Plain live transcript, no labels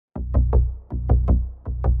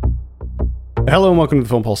Hello and welcome to the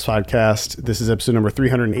Film Pulse Podcast. This is episode number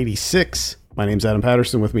 386. My name's Adam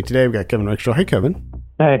Patterson. With me today, we've got Kevin Rakestraw. Hey, Kevin.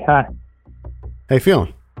 Hey, hi. How you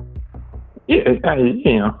feeling?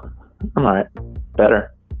 Yeah, I'm all right.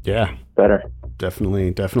 Better. Yeah. Better.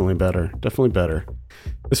 Definitely better. Definitely better.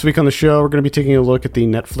 This week on the show, we're going to be taking a look at the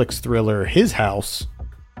Netflix thriller His House,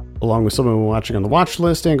 along with someone we're watching on the watch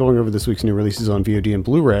list and going over this week's new releases on VOD and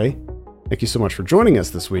Blu-ray. Thank you so much for joining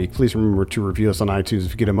us this week. Please remember to review us on iTunes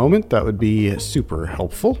if you get a moment. That would be super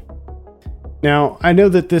helpful. Now, I know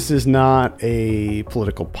that this is not a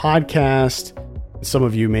political podcast. Some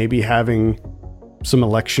of you may be having some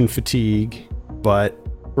election fatigue, but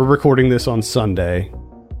we're recording this on Sunday,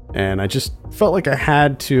 and I just felt like I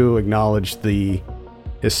had to acknowledge the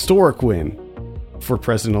historic win for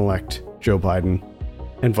President-elect Joe Biden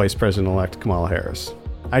and Vice President-elect Kamala Harris.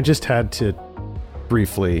 I just had to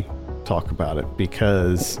briefly talk about it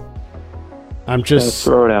because I'm just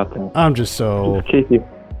throw it out there. I'm just so in case you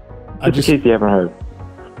haven't heard.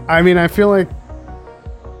 I mean, I feel like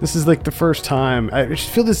this is like the first time I just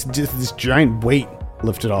feel this giant weight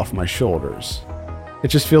lifted off my shoulders. It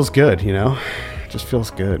just feels good, you know. It just feels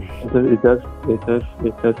good. It does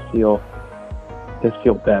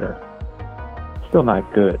feel better. Still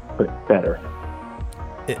not good, but better.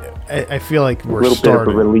 I feel like we're a little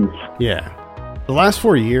starting. bit of a relief. Yeah. The last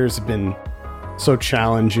 4 years have been so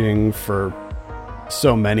challenging for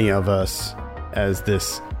so many of us as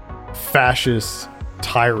this fascist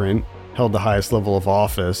tyrant held the highest level of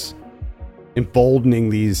office, emboldening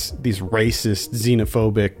these racist,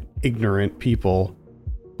 xenophobic, ignorant people.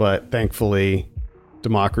 But thankfully,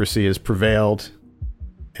 democracy has prevailed,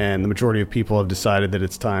 and the majority of people have decided that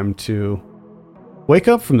it's time to wake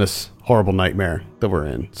up from this horrible nightmare that we're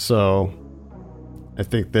in. So I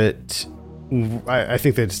think that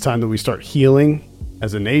it's time that we start healing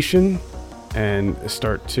as a nation and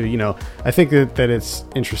start to, I think that it's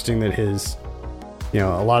interesting that his,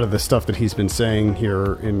 a lot of the stuff that he's been saying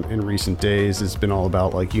here in recent days has been all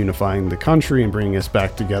about like unifying the country and bringing us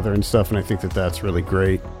back together and stuff. And I think that that's really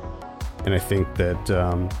great. And I think that,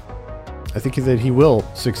 he will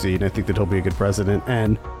succeed. I think that he'll be a good president.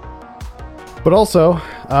 But also,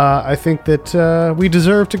 I think that we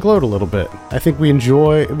deserve to gloat a little bit. I think we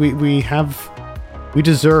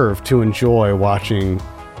deserve to enjoy watching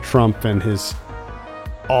Trump and his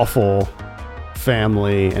awful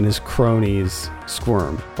family and his cronies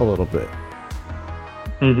squirm a little bit.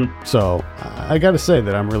 Mm-hmm. So I got to say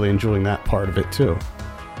that I'm really enjoying that part of it too.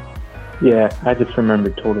 Yeah, I just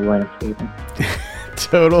remembered Total Landscaping.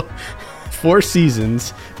 Total 4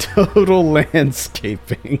 seasons, Total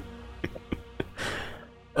Landscaping.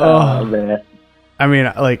 Oh man! I mean,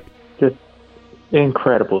 like, just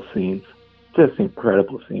incredible scenes. Just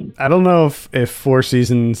incredible scenes. I don't know if 4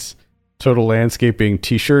 seasons Total Landscaping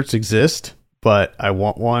T-shirts exist, but I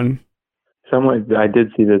want one. I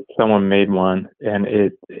did see that someone made one, and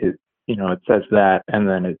it says that, and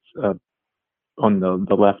then it's on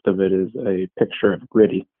the left of it is a picture of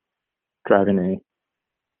Gritty driving a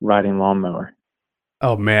riding lawnmower.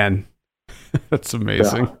 Oh man, that's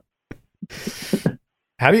amazing. Yeah.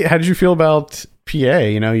 How did you feel about PA?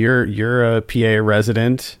 You're a PA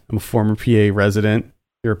resident. I'm a former PA resident.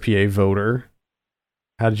 You're a PA voter.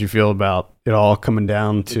 How did you feel about it all coming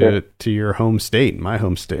down to your home state, my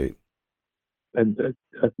home state? I'm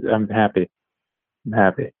happy. I'm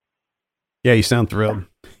happy. Yeah, you sound thrilled.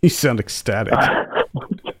 You sound ecstatic. I'm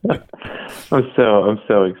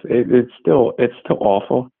so excited. It's still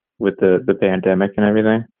awful with the pandemic and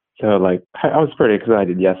everything. So like, I was pretty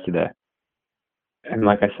excited yesterday. And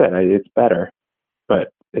like I said, it's better,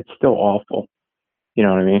 but it's still awful. You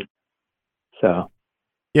know what I mean? So.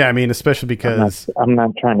 Yeah, I mean, especially because... I'm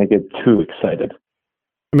not trying to get too excited.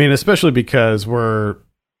 I mean, especially because we're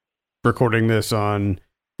recording this on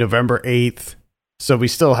November 8th, so we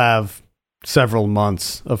still have several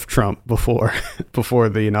months of Trump before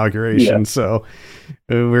the inauguration. Yeah. So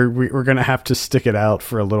we're going to have to stick it out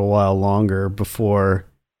for a little while longer before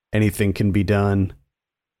anything can be done.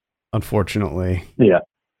 Unfortunately. Yeah.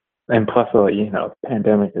 And plus,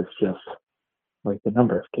 pandemic is just like the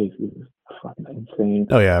number of cases is fucking insane.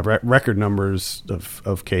 Oh yeah. Record numbers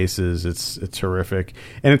of cases. It's horrific.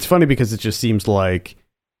 And it's funny because it just seems like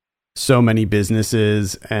so many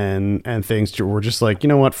businesses and things were just like, you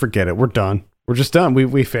know what, forget it. We're done. We're just done.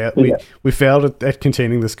 We failed. Yeah. We failed at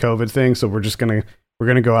containing this COVID thing. So we're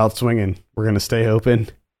going to go out swinging. We're going to stay open.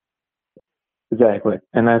 Exactly.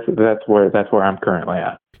 And that's where I'm currently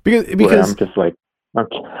at. Because I'm just like I'm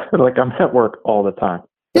at work all the time.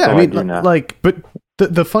 Yeah, I mean, but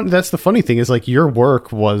that's the funny thing is like your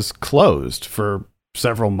work was closed for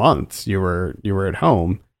several months. You were at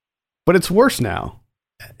home, but it's worse now,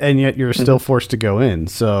 and yet you're still forced to go in.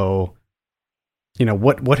 So,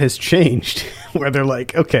 what has changed? Where they're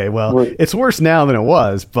like, okay, well, it's worse now than it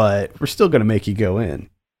was, but we're still going to make you go in.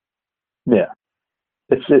 Yeah,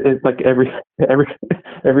 it's like every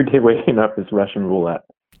day waking up is Russian roulette.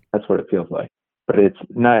 That's what it feels like. But it's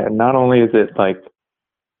not only is it like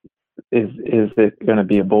is it going to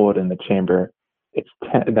be a bullet in the chamber? It's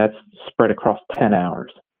that's spread across 10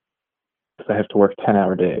 hours. Because I have to work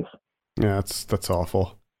 10-hour days. Yeah, that's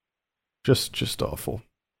awful. Just awful.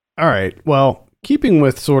 All right. Well, keeping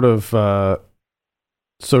with sort of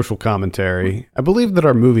social commentary, I believe that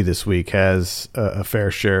our movie this week has a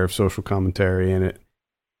fair share of social commentary in it.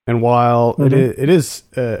 And while it is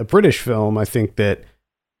a British film, I think that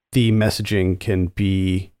the messaging can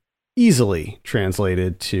be easily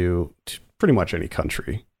translated to pretty much any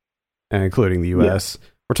country, including the U.S. Yeah.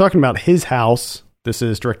 We're talking about His House. This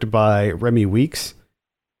is directed by Remy Weeks.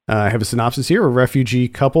 I have a synopsis here. A refugee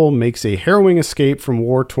couple makes a harrowing escape from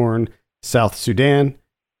war-torn South Sudan,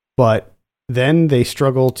 but then they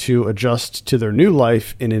struggle to adjust to their new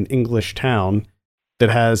life in an English town that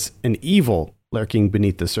has an evil lurking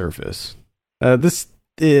beneath the surface. This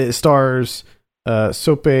stars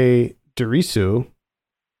Sope Dirisu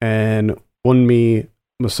and Wunmi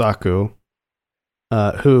Mosaku,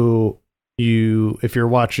 who if you're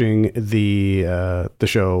watching the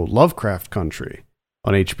show Lovecraft Country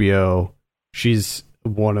on HBO, she's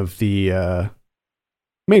one of the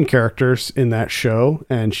main characters in that show,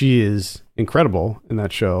 and she is incredible in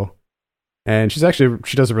that show. And she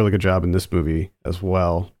does a really good job in this movie as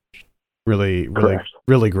well. Really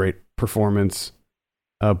great performance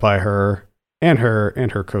by her and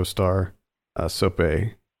her co-star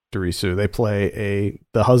Sope Dirisu. They play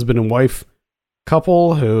the husband and wife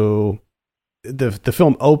couple who the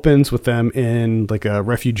film opens with them in like a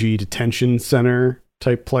refugee detention center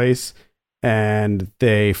type place, and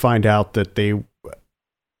they find out that they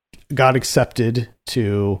got accepted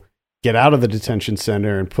to get out of the detention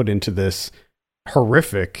center and put into this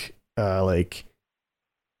horrific like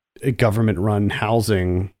government run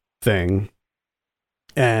housing thing.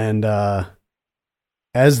 And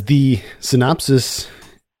as the synopsis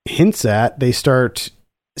hints at, they start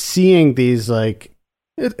seeing these like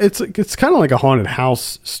it's kind of like a haunted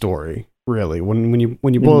house story, really. When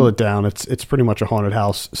you boil it down, it's pretty much a haunted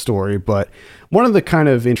house story. But one of the kind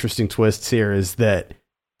of interesting twists here is that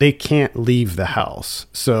they can't leave the house.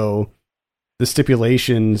 So the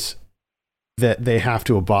stipulations that they have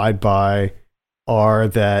to abide by are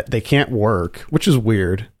that they can't work, which is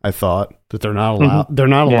weird. I thought that they're not allowed. They're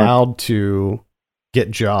not allowed to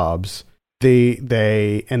get jobs.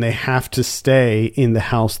 They have to stay in the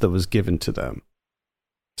house that was given to them.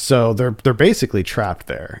 So they're basically trapped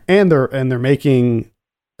there, and they're making,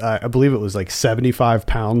 I believe it was like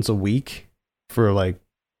 £75 a week for like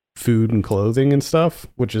food and clothing and stuff,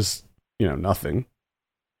 which is nothing.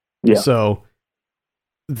 Yeah. So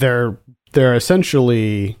they're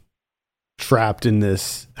essentially trapped in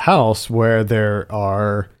this house where there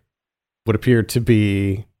are what appear to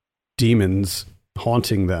be demons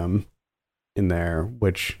haunting them in there,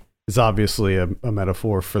 which is obviously a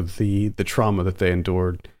metaphor for the trauma that they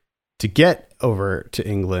endured to get over to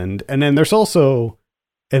England. And then there's also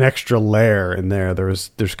an extra layer in there. There's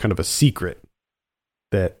kind of a secret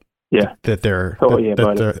that they're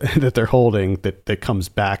holding that comes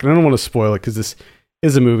back. And I don't want to spoil it because this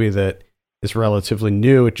is a movie that is relatively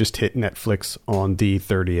new. It just hit Netflix on the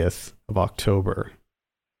 30th of October.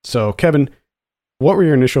 So, Kevin, what were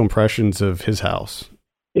your initial impressions of His House?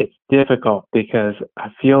 It's difficult because I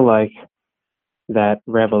feel like that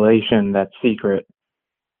revelation, that secret,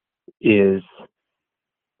 is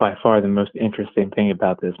by far the most interesting thing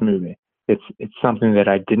about this movie. It's something that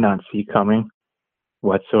I did not see coming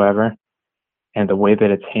whatsoever, and the way that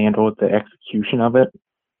it's handled, the execution of it,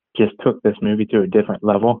 just took this movie to a different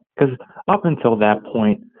level. Because up until that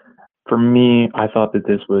point, for me, I thought that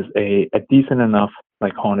this was a decent enough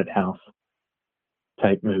like haunted house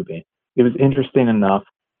type movie. It was interesting enough.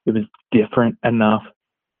 It was different enough,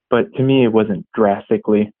 but to me, it wasn't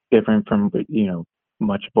drastically different from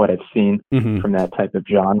much of what I've seen from that type of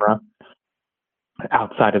genre.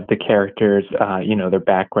 Outside of the characters, their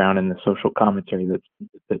background and the social commentary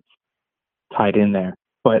that's tied in there.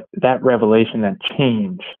 But that revelation, that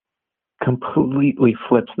change, completely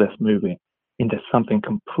flips this movie into something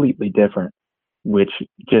completely different, which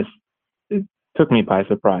just took me by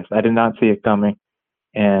surprise. I did not see it coming,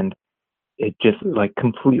 and it just like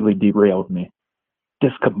completely derailed me,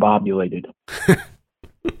 discombobulated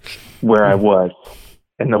where I was,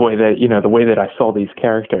 and the way that I saw these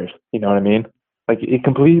characters. You know what I mean? Like it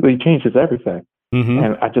completely changes everything. Mm-hmm.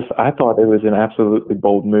 And I thought it was an absolutely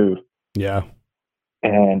bold move. Yeah.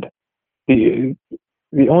 And the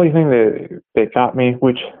only thing that got me,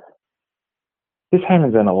 which this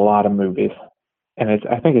happens in a lot of movies, and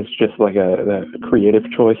I think it's just like a creative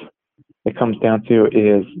choice. It comes down to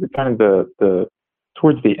is kind of the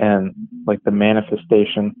towards the end, like the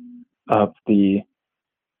manifestation of the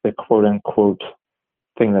quote unquote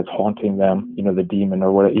thing that's haunting them, the demon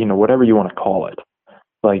or whatever you want to call it.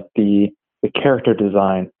 Like the character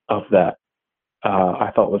design of that,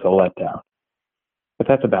 I thought was a letdown. But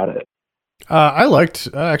that's about it. I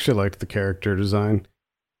actually liked the character design.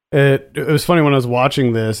 It was funny when I was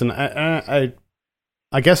watching this, and I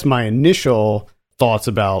guess my initial thoughts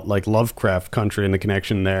about like Lovecraft Country and the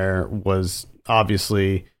connection there was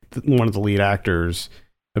obviously one of the lead actors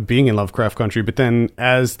being in Lovecraft Country. But then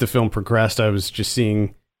as the film progressed, I was just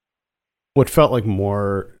seeing what felt like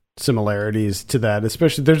more similarities to that.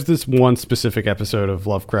 Especially there's this one specific episode of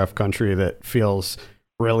Lovecraft Country that feels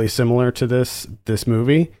really similar to this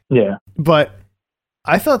movie. Yeah. But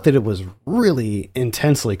I thought that it was really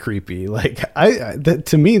intensely creepy. Like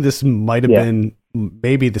to me, this might have been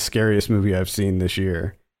maybe the scariest movie I've seen this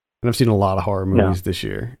year. And I've seen a lot of horror movies this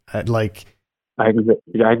year. I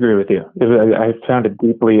agree with you. I found it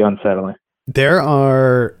deeply unsettling. There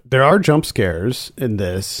are jump scares in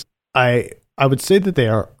this. I would say that they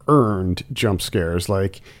are earned jump scares.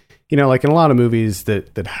 Like, like in a lot of movies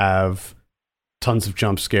that have tons of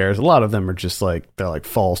jump scares, a lot of them are just like, they're like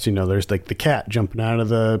false. There's like the cat jumping out of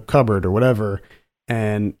the cupboard or whatever.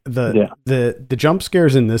 And the jump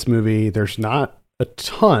scares in this movie, there's not a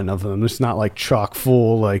ton of them. It's not like chock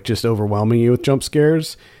full, like just overwhelming you with jump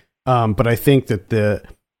scares. But I think that the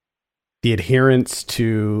adherence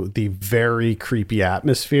to the very creepy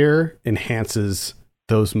atmosphere enhances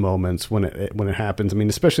those moments when it happens. I mean,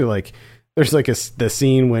 especially like there's like the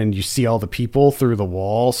scene when you see all the people through the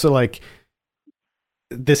wall. So like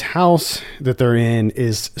this house that they're in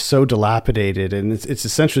is so dilapidated and it's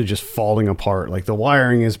essentially just falling apart. Like the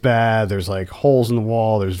wiring is bad. There's like holes in the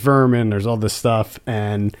wall. There's vermin. There's all this stuff.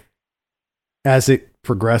 And as it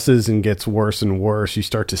progresses and gets worse and worse, you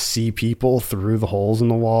start to see people through the holes in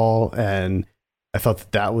the wall. And I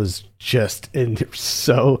thought that was just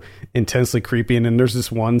so intensely creepy. And then there's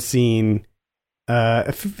this one scene,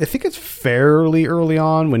 I think it's fairly early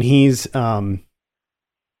on when he's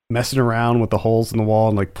messing around with the holes in the wall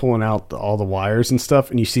and like pulling out all the wires and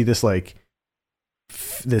stuff. And you see this like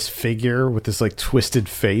this figure with this like twisted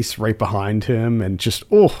face right behind him. And just,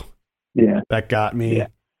 that got me. Yeah.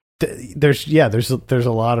 There's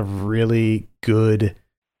a lot of really good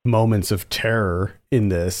moments of terror in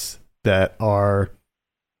this that are,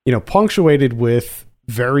 punctuated with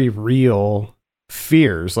very real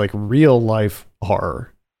fears, like real life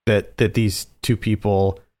horror that these two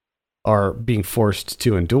people are being forced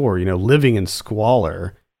to endure, living in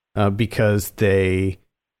squalor because they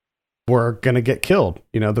were going to get killed.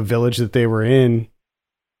 The village that they were in,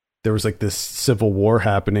 there was like this civil war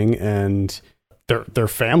happening and their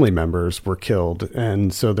family members were killed.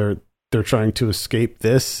 And so they're trying to escape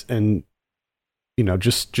this and,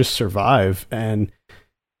 just survive. And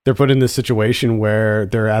they're put in this situation where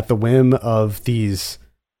they're at the whim of these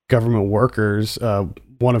government workers,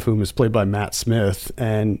 one of whom is played by Matt Smith.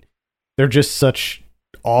 And they're just such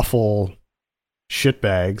awful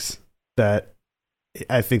shitbags that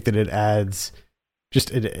I think that it adds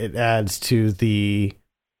to the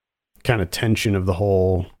kind of tension of the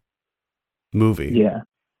whole movie. Yeah.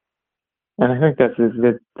 And I think that's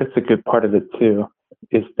a good part of it too,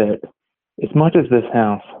 is that as much as this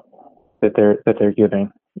house that they're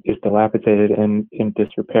giving is dilapidated and in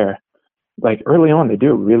disrepair, like early on they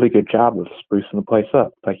do a really good job of sprucing the place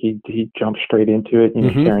up. Like he jumps straight into it,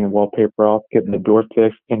 tearing the wallpaper off, getting the door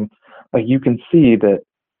fixed, and like you can see that,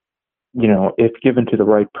 if given to the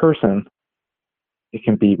right person, it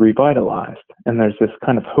can be revitalized. And there's this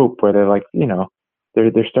kind of hope where they're like,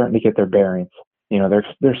 they're starting to get their bearings.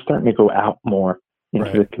 They're starting to go out more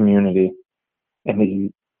into the community, and the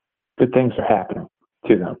good things are happening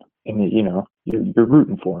to them, and you're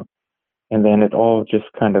rooting for them. And then it all just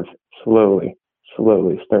kind of slowly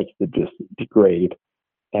starts to just degrade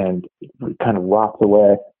and kind of rots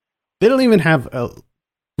away. They don't even have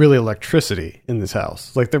really electricity in this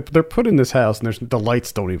house. Like they're put in this house and the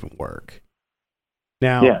lights don't even work.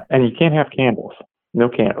 Now, yeah, and you can't have candles. No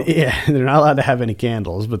candles. Yeah, they're not allowed to have any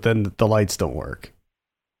candles, but then the lights don't work.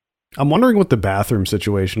 I'm wondering what the bathroom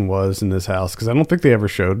situation was in this house, because I don't think they ever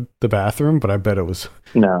showed the bathroom, but I bet it was.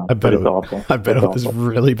 No, I bet it's awful. I bet it was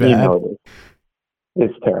really bad. It is.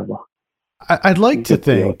 It's terrible. I'd like to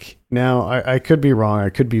think, now I could be wrong, I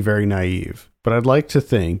could be very naive, but I'd like to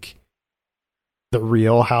think the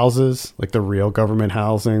real houses, like the real government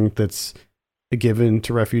housing that's given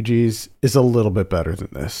to refugees, is a little bit better than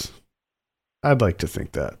this. I'd like to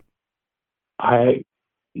think that.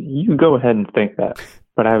 You can go ahead and think that,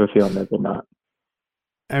 but I have a feeling that they're not.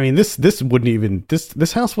 I mean, this wouldn't even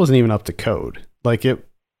this house wasn't even up to code. Like it,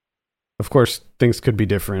 of course, things could be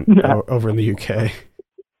different over in the UK.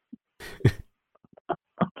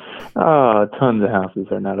 Tons of houses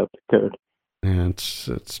are not up to code. Yeah,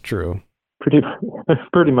 it's true.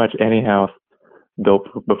 Pretty much any house built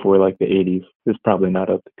before like the 80s is probably not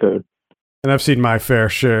up to code. And I've seen my fair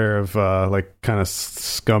share of like kind of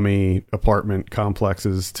scummy apartment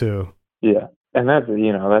complexes too. Yeah, and that's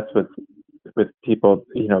with people,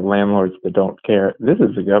 landlords that don't care. This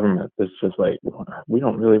is the government that's just like, we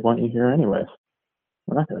don't really want you here anyways.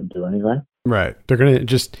 We're not going to do anything. Right. They're going to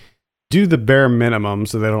just do the bare minimum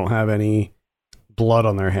so they don't have any blood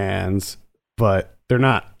on their hands, but they're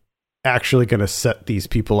not actually going to set these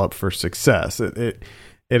people up for success.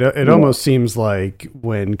 It almost seems like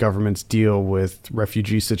when governments deal with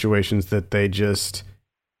refugee situations that they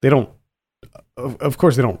don't, of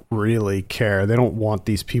course they don't really care. They don't want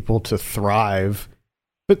these people to thrive,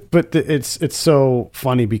 but it's so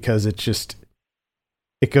funny because it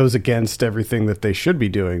goes against everything that they should be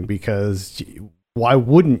doing, because why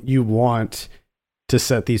wouldn't you want to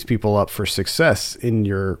set these people up for success in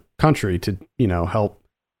your country to, help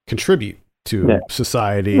contribute to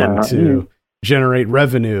society and to generate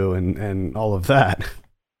revenue and all of that?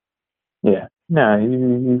 Yeah. No,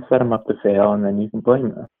 you set them up to fail and then you can blame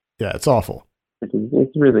them. Yeah, it's awful.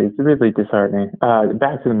 It's really disheartening.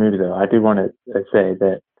 Back to the movie though, I do want to say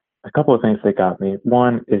that a couple of things that got me.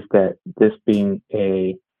 One is that this being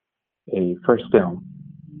a first film,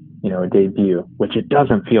 a debut, which it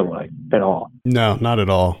doesn't feel like at all. No, not at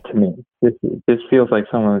all. To me, this feels like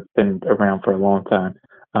someone that's been around for a long time.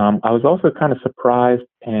 I was also kind of surprised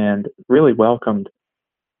and really welcomed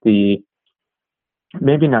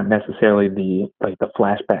maybe not necessarily the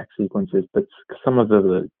flashback sequences, but some of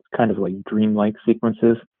the kind of like dreamlike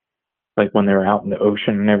sequences, like when they were out in the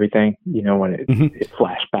ocean and everything, when it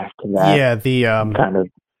flashed back to that. Yeah, kind of.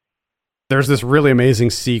 There's this really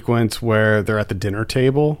amazing sequence where they're at the dinner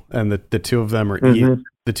table and the two of them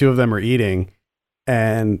are eating,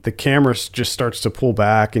 and the camera just starts to pull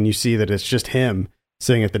back, and you see that it's just him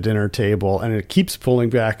sitting at the dinner table, and it keeps pulling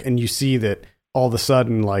back, and you see that all of a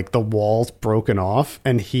sudden, like, the wall's broken off,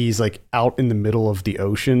 and he's like out in the middle of the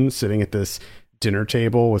ocean sitting at this dinner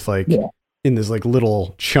table with in this like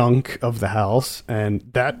little chunk of the house. And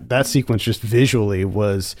that sequence just visually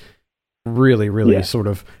was really sort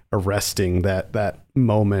of arresting, that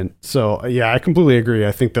moment. So yeah, I completely agree.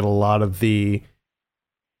 I think that a lot of the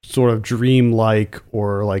sort of dreamlike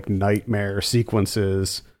or like nightmare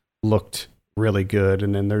sequences looked really good.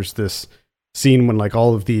 And then there's this scene when like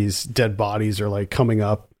all of these dead bodies are like coming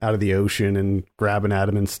up out of the ocean and grabbing at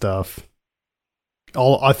him and stuff.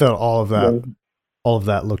 I thought all of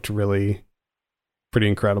that looked really pretty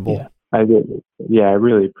incredible. Yeah, I did. Yeah, I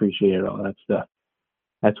really appreciated all that stuff.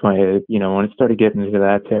 That's why, when it started getting into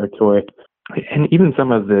that territory, and even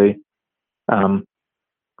some of the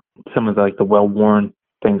like the well-worn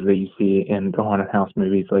things that you see in the haunted house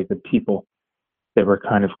movies, like the people that were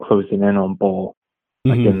kind of closing in on Bull,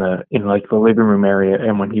 like in the living room area,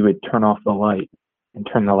 and when he would turn off the light and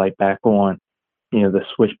turn the light back on, the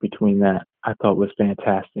switch between that, I thought was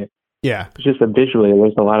fantastic. Yeah, it's just visually,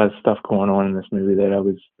 there's a lot of stuff going on in this movie that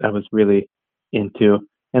I was really into.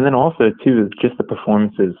 And then also, too, just the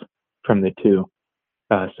performances from the two,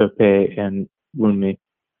 Sope and Wunmi.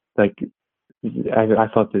 Like, I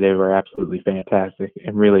thought that they were absolutely fantastic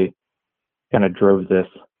and really kind of drove this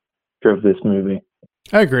movie.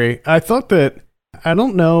 I agree. I thought that, I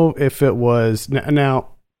don't know if it was,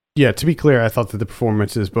 now, yeah, to be clear, I thought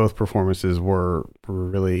that both performances were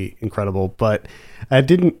really incredible, but I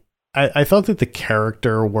thought that the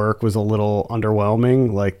character work was a little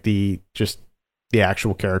underwhelming, like the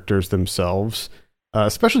actual characters themselves,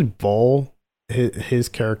 especially Bull. His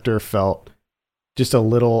character felt just a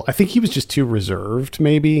little, I think he was just too reserved,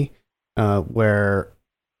 maybe, where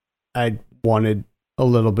I wanted a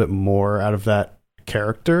little bit more out of that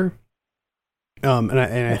character. And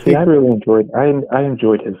I think I really enjoyed. I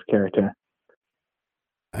enjoyed his character.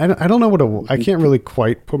 I don't know I can't really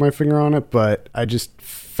quite put my finger on it, but I just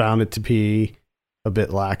found it to be a bit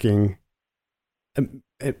lacking. And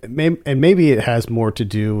maybe it has more to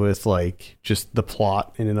do with like just the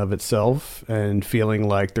plot in and of itself, and feeling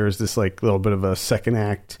like there's this like little bit of a second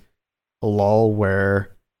act lull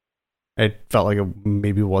where it felt like it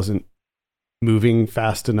maybe wasn't moving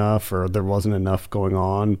fast enough, or there wasn't enough going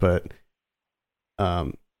on. But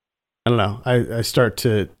I don't know. I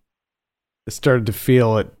started to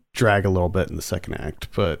feel it drag a little bit in the second act,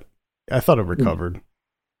 but I thought it recovered.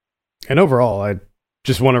 And overall, I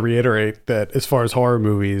just want to reiterate that as far as horror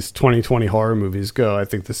movies, 2020 horror movies go, I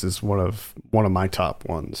think this is one of my top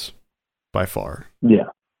ones by far. Yeah.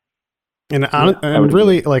 And I'm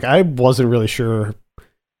really like, I wasn't really sure.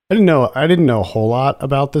 I didn't know a whole lot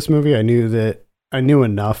about this movie. I knew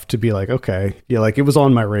enough to be like, okay, yeah, like it was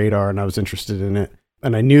on my radar and I was interested in it.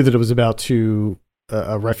 And I knew that it was about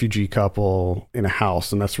a refugee couple in a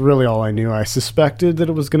house, and that's really all I knew. I suspected that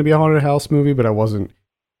it was going to be a haunted house movie, but I wasn't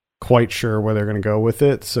quite sure where they're going to go with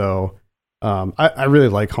it. So I really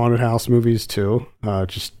like haunted house movies too,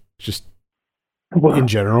 just in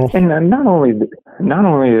general. And not only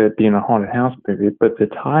it being a haunted house movie, but the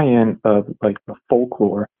tie-in of like the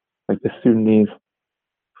folklore, like the Sudanese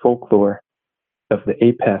folklore of the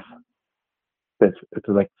Apeth that's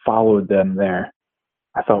like followed them there.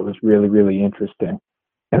 I thought was really, really interesting.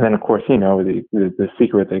 And then, of course, the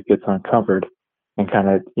secret that gets uncovered and kind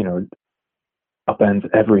of, upends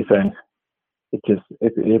everything. It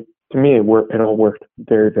to me, it all worked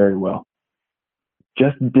very, very well.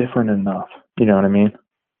 Just different enough. You know what I mean?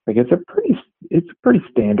 Like it's a pretty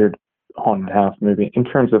standard haunted house movie in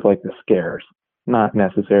terms of like the scares, not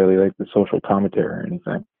necessarily like the social commentary or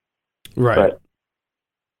anything. Right. But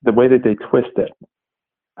the way that they twist it,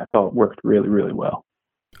 I thought worked really, really well.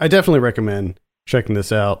 I definitely recommend checking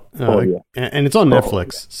this out. And it's on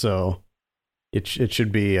Netflix, so it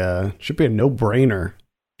should be a no-brainer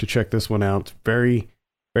to check this one out. It's very,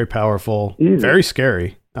 very powerful, very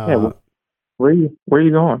scary. Where are you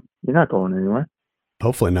going? You're not going anywhere.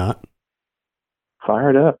 Hopefully not. Fire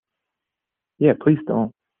it up. Yeah, please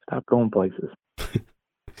don't. Stop going places.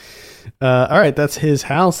 All right, that's His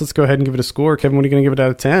House. Let's go ahead and give it a score. Kevin, what are you going to give it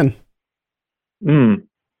out of 10?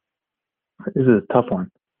 This is a tough one.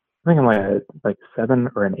 I think I'm like 7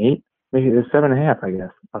 or an 8. Maybe it's 7.5, I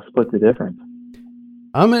guess. I'll split the difference.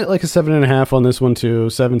 I'm at like a 7.5 on this one too.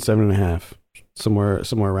 7.5. Somewhere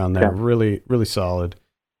around there. Yeah. Really, really solid.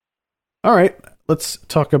 All right, let's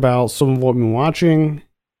talk about some of what we've been watching.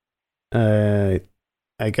 I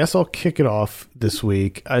guess I'll kick it off this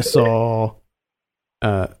week. I saw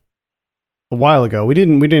a while ago. We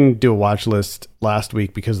didn't do a watch list last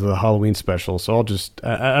week because of the Halloween special, so I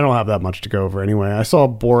don't have that much to go over anyway. I saw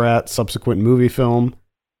Borat subsequent movie film.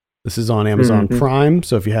 This is on Amazon Prime,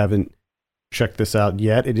 so if you haven't checked this out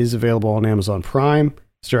yet, it is available on Amazon Prime.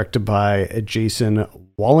 It's directed by Jason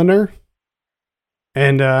Woliner.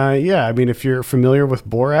 And I mean, if you're familiar with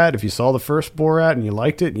Borat, if you saw the first Borat and you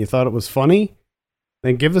liked it and you thought it was funny,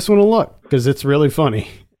 then give this one a look because it's really funny.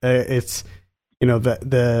 It's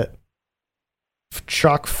the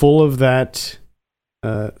chock full of that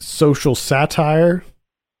social satire,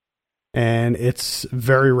 and it's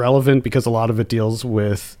very relevant because a lot of it deals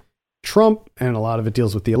with Trump and a lot of it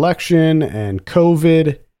deals with the election and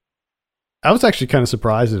COVID. I was actually kind of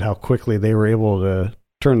surprised at how quickly they were able to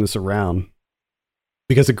turn this around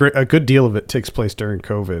because a good deal of it takes place during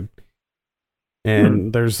COVID.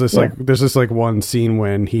 And there's this one scene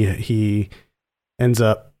when he ends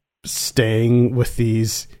up staying with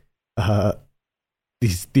these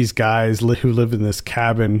guys who live in this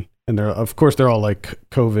cabin, and they're all like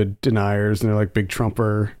COVID deniers and they're like big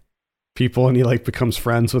Trumper people, and he like becomes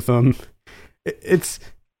friends with them. It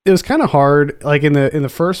was kind of hard. Like in the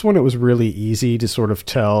first one, it was really easy to sort of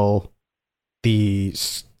tell the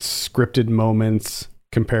scripted moments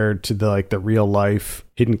compared to the real life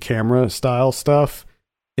hidden camera style stuff.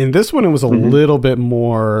 In this one, it was a little bit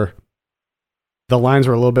more. The lines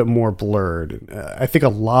were a little bit more blurred. I think a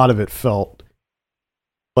lot of it felt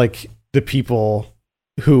like the people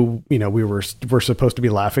who we were supposed to be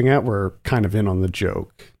laughing at were kind of in on the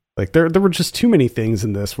joke. Like there were just too many things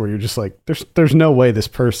in this where you're just like, there's no way this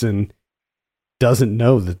person doesn't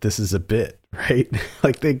know that this is a bit, right?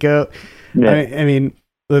 Like they go. Yeah. I mean,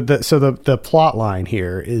 the plot line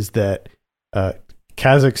here is that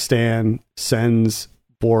Kazakhstan sends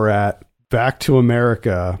Borat back to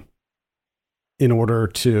America in order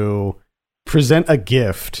to present a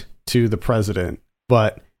gift to the president,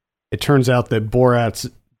 but it turns out that Borat's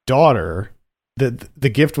daughter, the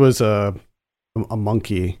gift was a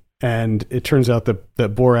monkey, and it turns out that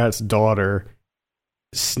Borat's daughter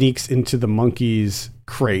sneaks into the monkey's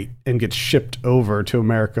crate and gets shipped over to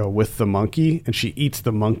America with the monkey, and she eats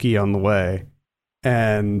the monkey on the way.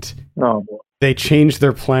 And they change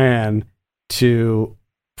their plan to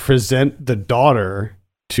present the daughter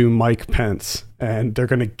to Mike Pence, and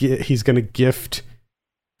he's gonna gift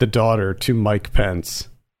the daughter to Mike Pence.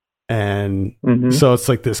 And Mm-hmm. so it's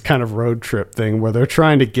like this kind of road trip thing where they're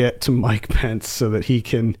trying to get to Mike Pence so that he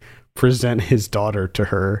can present his daughter to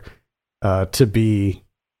her to be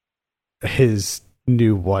his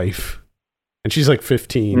new wife. And she's like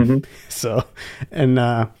 15. Mm-hmm. So, and,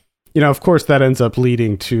 of course, that ends up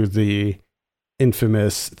leading to the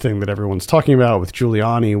infamous thing that everyone's talking about with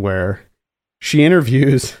Giuliani, where she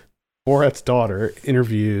interviews Borat's daughter,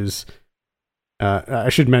 I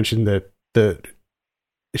should mention that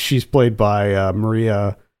she's played by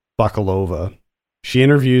Maria Bakalova. She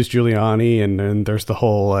interviews Giuliani, and then there's the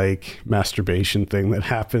whole like masturbation thing that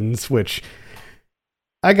happens, which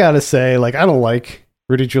I gotta say, like, I don't like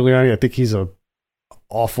Rudy Giuliani. I think he's a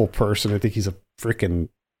awful person. I think he's a freaking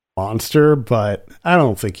monster, but I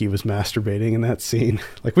don't think he was masturbating in that scene.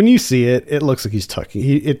 Like, when you see it, it looks like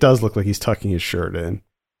it does look like he's tucking his shirt in.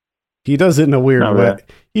 He does it in a weird way. Right.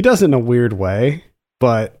 He does it in a weird way,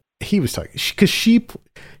 but he was talking because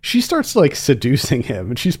she starts like seducing him,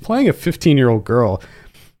 and she's playing a 15-year-old girl,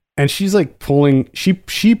 and she's like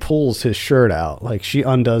she pulls his shirt out, like she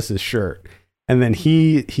undoes his shirt, and then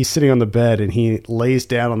he's sitting on the bed, and he lays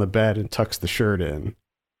down on the bed and tucks the shirt in.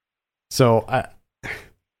 So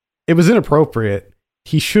it was inappropriate.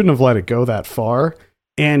 He shouldn't have let it go that far,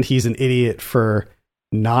 and he's an idiot for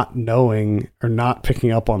not knowing or not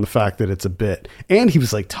picking up on the fact that it's a bit. And he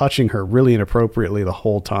was like touching her really inappropriately the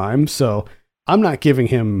whole time. So I'm not giving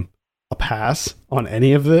him a pass on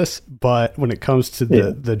any of this, but when it comes to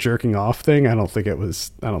the jerking off thing, I don't think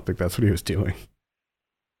that's what he was doing.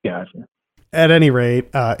 Gotcha. At any rate,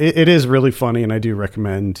 it is really funny, and I do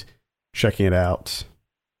recommend checking it out.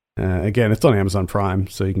 Again, it's on Amazon Prime,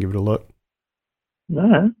 so you can give it a look.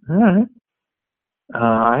 All right.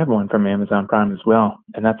 I have one from Amazon Prime as well,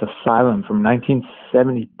 and that's Asylum from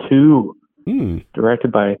 1972,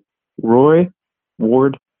 directed by Roy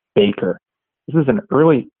Ward Baker. This is an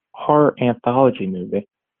early horror anthology movie.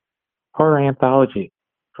 Horror anthology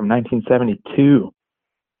from 1972.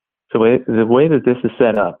 So the way that this is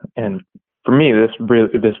set up, and for me,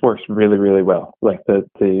 this works really, really well. Like the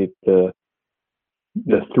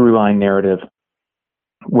through line narrative,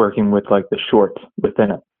 working with like the shorts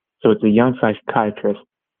within it. So it's a young psychiatrist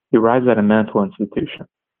who arrives at a mental institution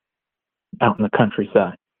out in the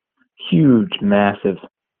countryside. Huge, massive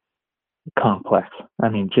complex. I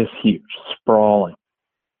mean, just huge, sprawling.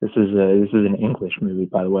 This is an English movie,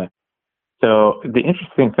 by the way. So the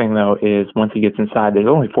interesting thing, though, is once he gets inside, there's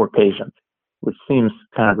only 4 patients, which seems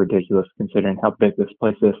kind of ridiculous considering how big this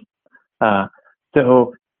place is.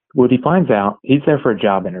 So what he finds out, he's there for a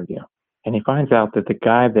job interview. And he finds out that the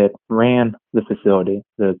guy that ran the facility,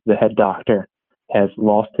 the head doctor, has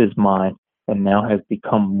lost his mind and now has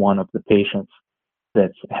become one of the patients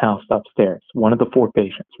that's housed upstairs, one of the 4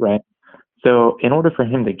 patients, right? So in order for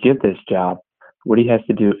him to get this job, what he has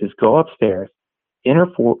to do is go upstairs,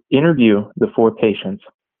 interview the 4 patients,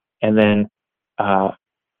 and then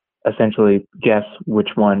essentially guess which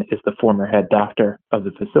one is the former head doctor of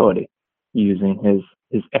the facility using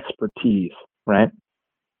his expertise, right?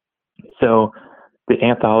 So the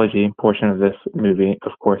anthology portion of this movie,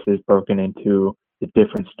 of course, is broken into the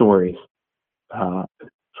different stories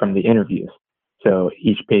from the interviews. So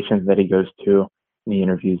each patient that he goes to and he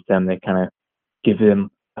interviews them, they kind of give him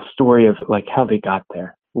a story of like how they got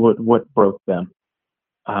there, what broke them.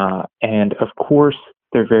 And of course,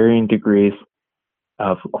 they're varying degrees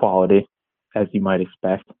of quality, as you might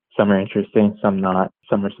expect. Some are interesting, some not.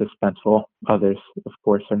 Some are suspenseful. Others, of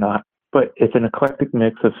course, are not. But it's an eclectic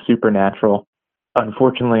mix of supernatural.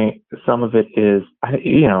 Unfortunately, some of it is,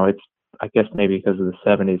 it's, I guess maybe because of the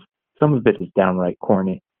 70s, some of it is downright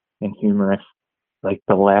corny and humorous. Like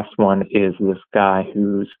the last one is this guy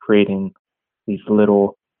who's creating these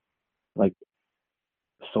little, like,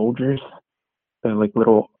 soldiers. They're like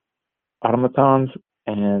little automatons,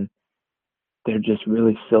 and they're just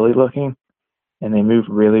really silly looking, and they move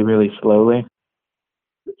really, really slowly.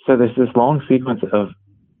 So there's this long sequence of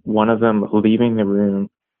one of them leaving the room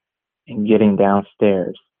and getting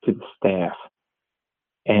downstairs to the staff.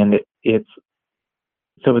 And it's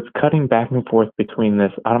cutting back and forth between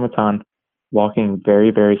this automaton walking very,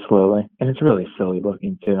 very slowly, and it's really silly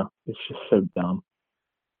looking too. It's just so dumb.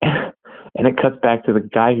 And it cuts back to the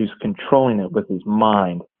guy who's controlling it with his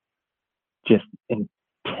mind, just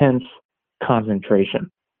intense concentration.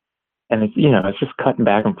 And it's just cutting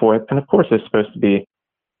back and forth. And of course, they're supposed to be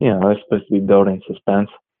building suspense.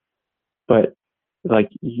 But like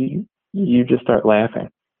you just start laughing.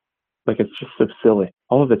 Like it's just so silly.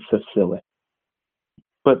 All of it's so silly.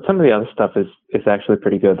 But some of the other stuff is actually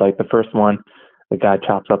pretty good. Like the first one, the guy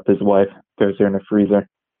chops up his wife, throws her in a freezer,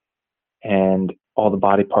 and all the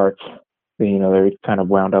body parts they're kind of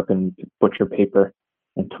wound up in butcher paper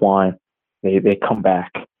and twine. They come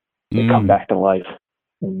back. They come back to life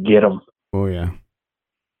and get them. Oh yeah.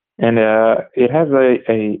 And it has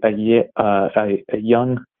a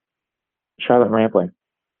young Charlotte Rampling,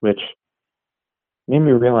 which made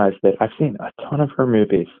me realize that I've seen a ton of her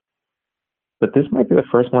movies, but this might be the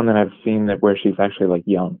first one that I've seen where she's actually like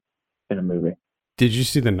young in a movie. Did you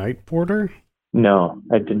see The Night Porter? No,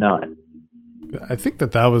 I did not. I think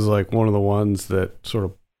that was like one of the ones that sort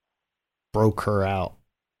of broke her out.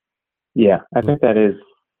 Yeah, I think that is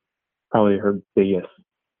probably her biggest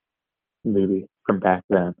movie from back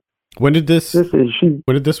then. When did when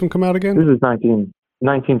did this one come out again? This is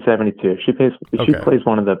 1972. She plays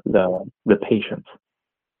one of the patients.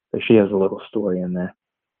 So she has a little story in there.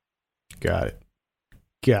 Got it.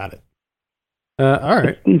 All right.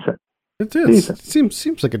 It's decent. It is. Decent.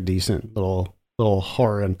 Seems like a decent little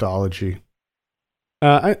horror anthology.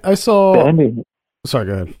 I saw the ending. Sorry,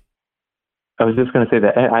 go ahead. I was just going to say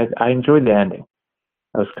that I enjoyed the ending.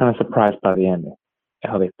 I was kind of surprised by the ending,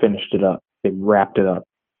 how they finished it up. They wrapped it up.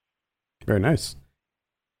 Very nice.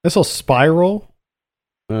 I saw Spiral.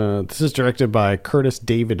 This is directed by Curtis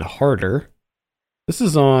David Harder. This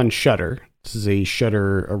is on Shudder. This is a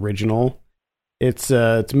Shudder original. It's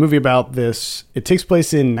a movie about this. It takes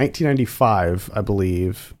place in 1995, I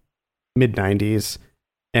believe, mid-90s,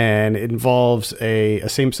 and it involves a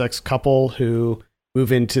same-sex couple who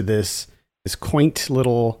move into this quaint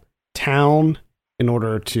little town in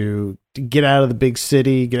order to get out of the big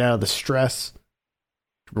city, get out of the stress,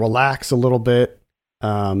 relax a little bit.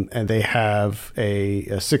 And they have a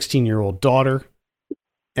 16-year-old daughter,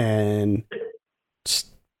 and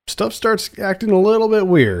stuff starts acting a little bit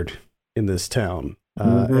weird in this town.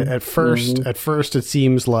 At first, it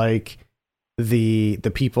seems like the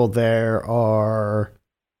people there are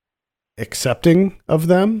accepting of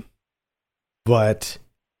them, but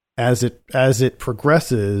as it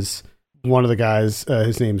progresses, one of the guys,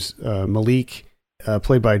 his name's Malik,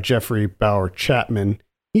 played by Jeffrey Bauer Chapman,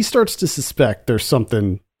 he starts to suspect there's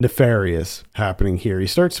something nefarious happening here. He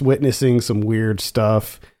starts witnessing some weird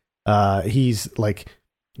stuff. He's like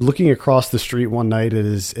looking across the street one night at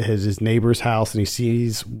his neighbor's house, and he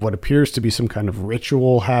sees what appears to be some kind of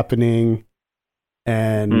ritual happening.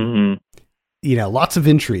 And, lots of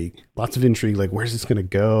intrigue. Like, where's this going to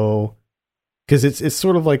go? Because it's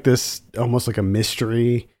sort of like this, almost like a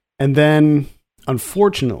mystery. And then,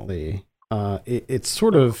 unfortunately, it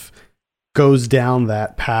sort of goes down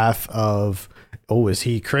that path of, is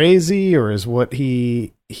he crazy, or is what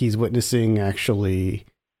he's witnessing actually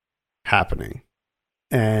happening?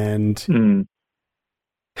 And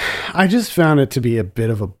I just found it to be a bit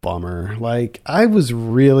of a bummer. Like, I was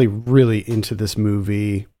really, really into this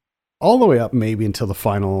movie all the way up maybe until the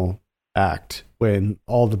final act, when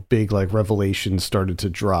all the big like revelations started to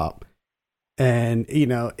drop. And,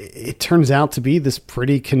 it turns out to be this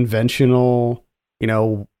pretty conventional,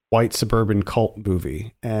 white suburban cult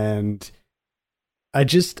movie. And I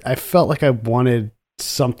felt like I wanted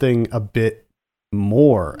something a bit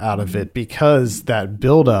more out of it, because that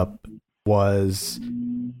buildup was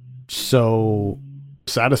so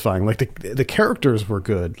satisfying. Like the characters were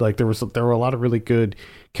good. Like there were a lot of really good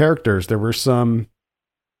characters. There were some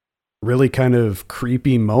really kind of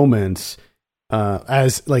creepy moments,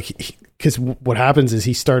 because what happens is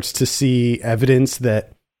he starts to see evidence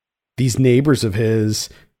that these neighbors of his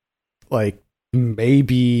like may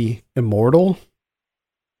be immortal,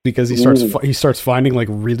 because he starts finding like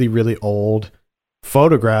really, really old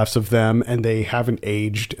photographs of them, and they haven't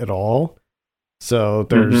aged at all. So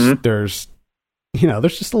there's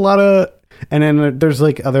just a lot of, and then there's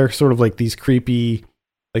like other sort of like these creepy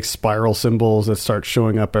like spiral symbols that start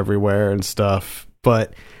showing up everywhere and stuff.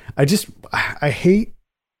 But I hate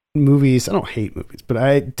movies. I don't hate movies, but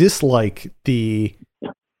I dislike the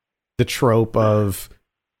trope of,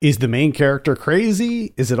 is the main character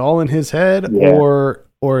crazy? Is it all in his head? Yeah.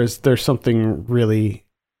 Or is there something really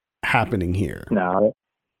happening here? No,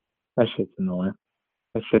 that shit's annoying.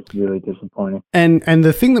 That shit's really disappointing. And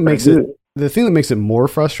the thing that makes it more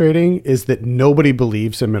frustrating is that nobody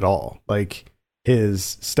believes him at all. Like,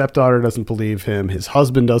 his stepdaughter doesn't believe him. His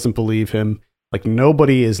husband doesn't believe him. Like,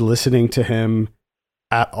 nobody is listening to him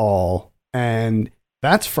at all. And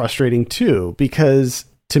that's frustrating too, because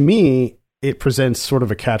to me, it presents sort of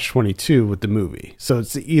a catch-22 with the movie. So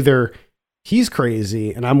it's either he's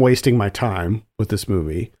crazy and I'm wasting my time with this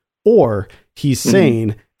movie, or he's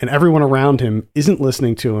sane and everyone around him isn't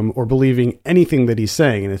listening to him or believing anything that he's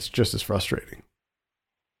saying, and it's just as frustrating.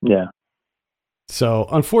 Yeah. So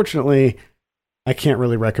unfortunately, I can't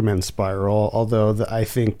really recommend Spiral, although I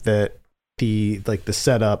think that the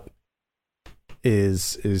setup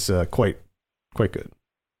is quite good.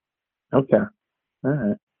 Okay. All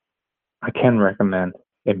right. I can recommend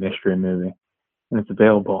a mystery movie, and it's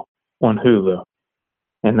available on Hulu,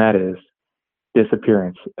 and that is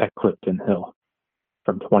Disappearance at Clifton Hill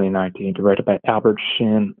from 2019, directed by Albert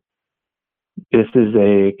Shin. This is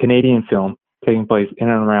a Canadian film taking place in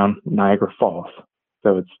and around Niagara Falls.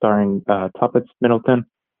 So it's starring Tuppence Middleton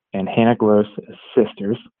and Hannah Gross as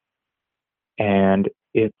sisters. And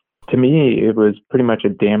to me, it was pretty much a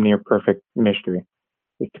damn near perfect mystery.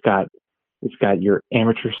 It's got your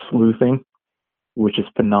amateur sleuthing, which is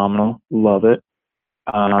phenomenal. Love it.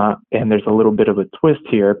 And there's a little bit of a twist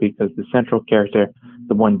here because the central character,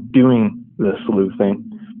 the one doing the sleuthing,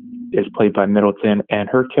 is played by Middleton, and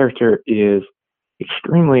her character is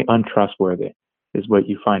extremely untrustworthy, is what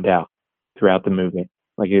you find out throughout the movie.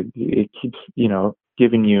 Like it keeps,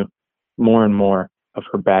 giving you more and more of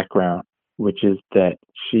her background, which is that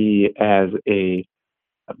she has a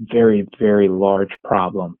very, very large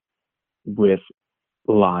problem with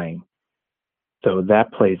lying. So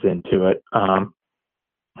that plays into it.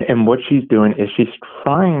 And what she's doing is she's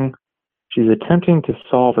attempting to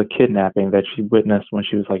solve a kidnapping that she witnessed when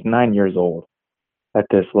she was like 9 years old at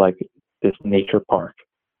this nature park.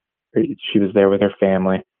 She was there with her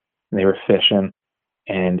family and they were fishing,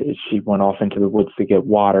 and she went off into the woods to get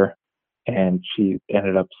water, and she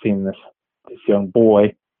ended up seeing this young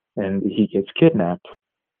boy, and he gets kidnapped.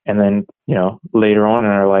 And then, later on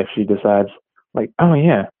in her life, she decides like, oh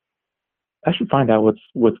yeah, I should find out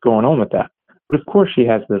what's going on with that. But of course she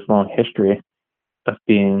has this long history of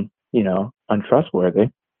being, untrustworthy,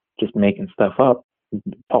 just making stuff up,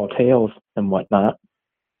 tall tales and whatnot.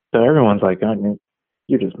 So everyone's like, oh,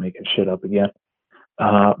 you're just making shit up again.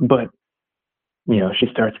 But, she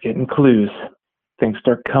starts getting clues. Things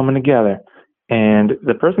start coming together. And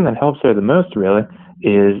the person that helps her the most, really,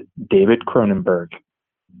 is David Cronenberg.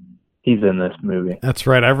 He's in this movie. That's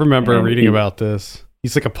right. I remember reading about this.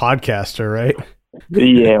 He's like a podcaster, right?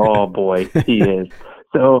 Yeah, oh boy, he is.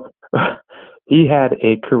 So he had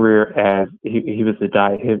a career as he was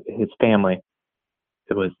his family.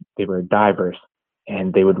 They were divers,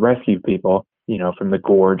 and they would rescue people, from the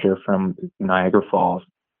gorge or from Niagara Falls,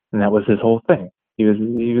 and that was his whole thing. He was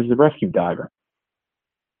a rescue diver,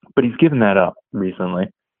 but he's given that up recently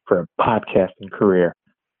for a podcasting career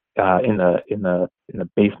in the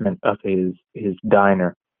basement of his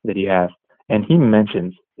diner that he has, and he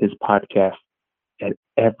mentions his podcast at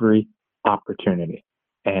every opportunity.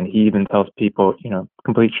 And he even tells people,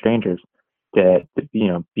 complete strangers, that,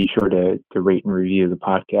 be sure to rate and review the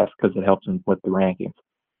podcast because it helps him with the rankings.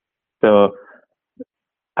 So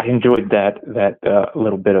I enjoyed that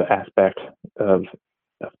little bit of aspect of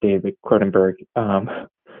David Cronenberg.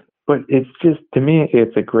 But it's just, to me,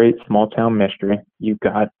 it's a great small town mystery. You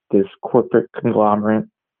got this corporate conglomerate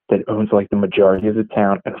that owns like the majority of the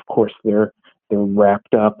town. And of course they're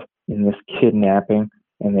wrapped up in this kidnapping,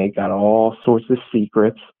 and they got all sorts of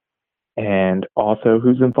secrets. And also,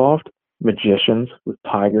 who's involved? Magicians with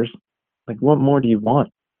tigers. Like, what more do you want?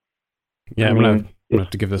 Yeah, I'm gonna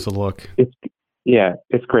have to give this a look.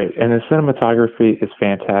 It's great, and the cinematography is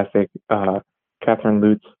fantastic. Catherine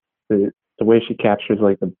Lutz, the way she captures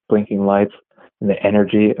like the blinking lights and the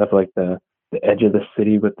energy of like the edge of the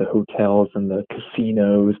city with the hotels and the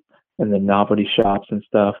casinos and the novelty shops and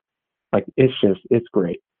stuff. Like, it's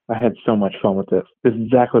great. I had so much fun with this. This is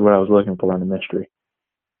exactly what I was looking for in a mystery.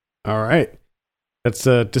 All right. That's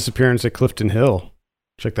Disappearance at Clifton Hill.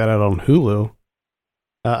 Check that out on Hulu.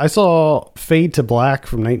 I saw Fade to Black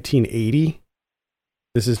from 1980.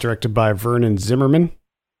 This is directed by Vernon Zimmerman.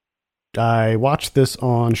 I watched this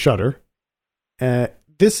on Shudder.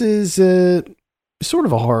 This is sort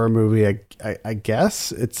of a horror movie, I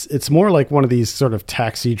guess. It's more like one of these sort of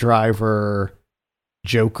Taxi Driver,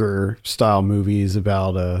 Joker style movies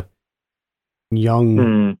about a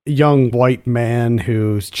young white man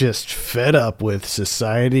who's just fed up with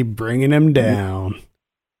society bringing him down,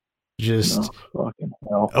 just fucking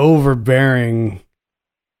hell. Overbearing.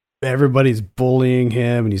 Everybody's bullying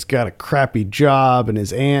him, and he's got a crappy job, and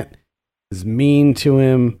his aunt is mean to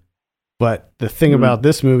him. But the thing about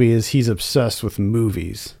this movie is he's obsessed with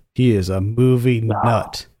movies. He is a movie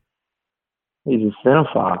nut. He's a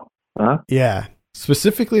cinephile, huh? Yeah.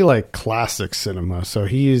 Specifically like classic cinema. So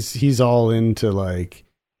he's all into like,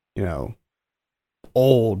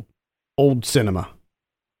 old cinema.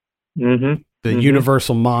 Mm-hmm. The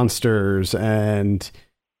Universal monsters and,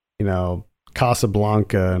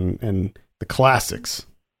 Casablanca and the classics.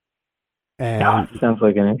 And sounds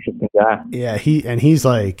like an interesting guy. Yeah, he's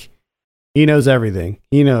like, he knows everything.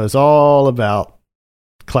 He knows all about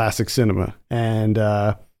classic cinema. And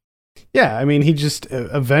Yeah, I mean, he just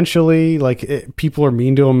eventually, like, people are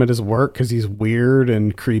mean to him at his work because he's weird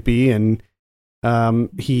and creepy, and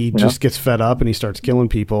he just gets fed up and he starts killing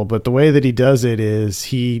people. But the way that he does it is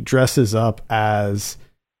he dresses up as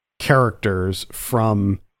characters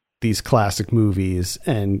from these classic movies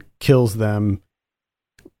and kills them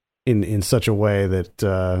in such a way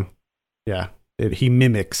that, he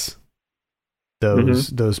mimics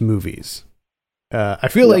those movies. I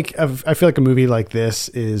feel like a movie like this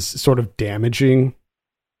is sort of damaging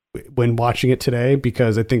when watching it today,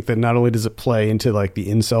 because I think that not only does it play into like the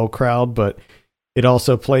incel crowd, but it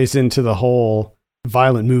also plays into the whole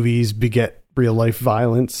violent movies beget real life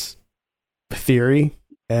violence theory.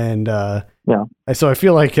 And so I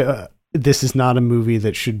feel like this is not a movie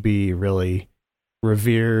that should be really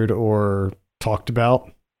revered or talked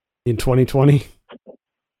about in 2020.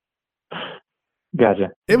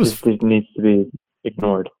 Gotcha. It needs to be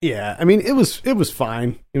ignored. Yeah, I mean, it was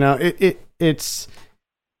fine. You know, it's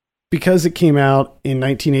because it came out in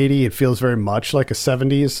 1980. It feels very much like a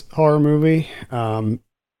 70s horror movie,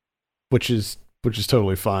 which is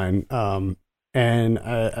totally fine. It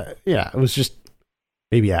was just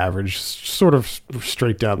maybe average, sort of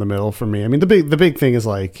straight down the middle for me. I mean, the big thing is,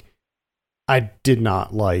 like, I did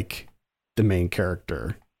not like the main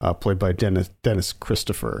character, played by Dennis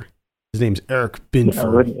Christopher. His name's Eric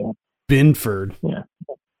Binford. Yeah. Binford. Yeah.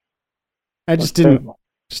 I just didn't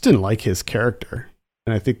like his character,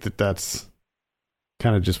 and I think that's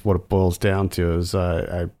kind of just what it boils down to. Is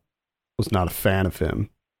I was not a fan of him.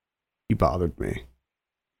 He bothered me.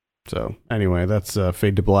 So anyway, that's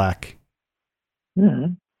Fade to Black.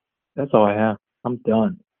 Mm-hmm. That's all I have. I'm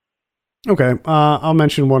done. Okay, I'll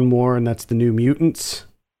mention one more, and that's The New Mutants.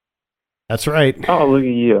 That's right. Oh, look at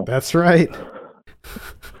you. That's right.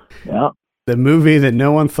 Yeah. The movie that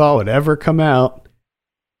no one thought would ever come out.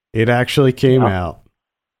 It actually came out.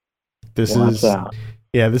 This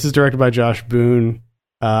is directed by Josh Boone.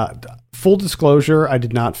 Full disclosure, I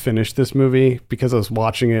did not finish this movie because I was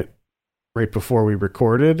watching it right before we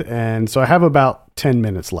recorded, and so I have about 10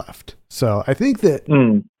 minutes left. So I think that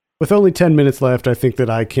with only 10 minutes left, I think that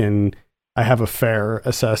I have a fair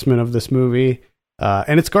assessment of this movie.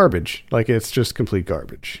 And it's garbage. Like, it's just complete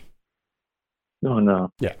garbage. Oh,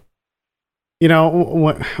 no. Yeah. You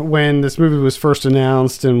know, when this movie was first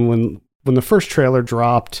announced, and when the first trailer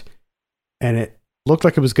dropped, and it looked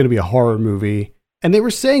like it was going to be a horror movie, and they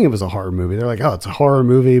were saying it was a horror movie. They're like, oh, it's a horror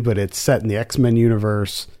movie, but it's set in the X-Men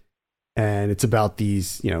universe, and it's about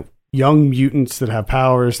these, you know, young mutants that have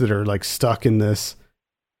powers that are, like, stuck in this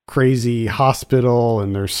crazy hospital,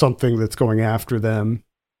 and there's something that's going after them.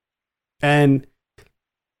 And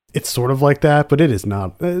it's sort of like that, but it is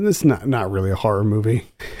not. It's not really a horror movie.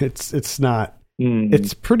 It's not.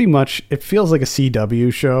 It's pretty much. It feels like a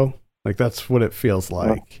CW show. Like, that's what it feels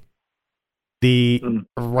like. The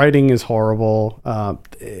writing is horrible.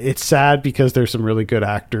 It's sad because there's some really good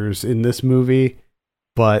actors in this movie,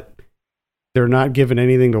 but they're not given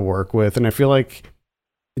anything to work with. And I feel like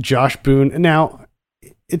Josh Boone. Now,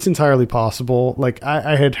 it's entirely possible. Like,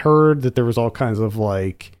 I had heard that there was all kinds of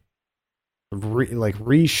like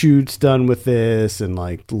reshoots done with this, and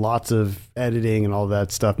like lots of editing and all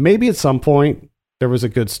that stuff. Maybe at some point there was a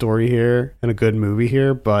good story here and a good movie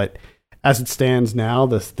here, but as it stands now,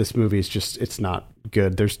 this movie is just, it's not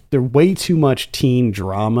good. There's way too much teen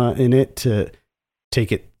drama in it to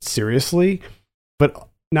take it seriously. But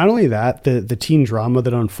not only that, the teen drama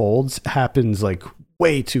that unfolds happens like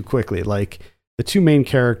way too quickly. Like, the two main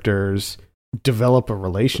characters develop a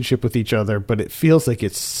relationship with each other, but it feels like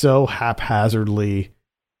it's so haphazardly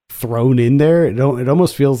thrown in there. It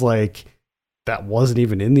almost feels like that wasn't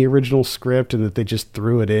even in the original script, and that they just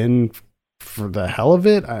threw it in for the hell of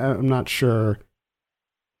it. I'm not sure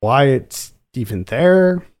why it's even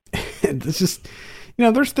there. It's just, you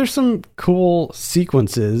know, there's some cool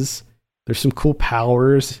sequences. There's some cool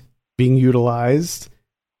powers being utilized,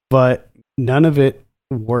 but none of it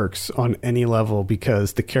works on any level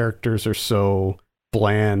because the characters are so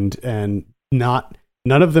bland, and none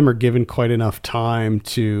of them are given quite enough time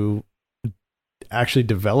to actually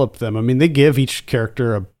develop them. I mean, they give each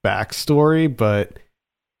character a backstory, but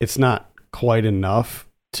it's not quite enough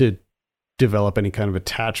to develop any kind of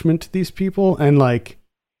attachment to these people. And like,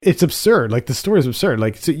 it's absurd. Like, the story is absurd.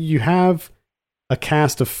 Like, so you have a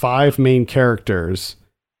cast of 5 main characters.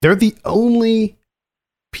 They're the only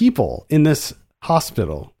people in this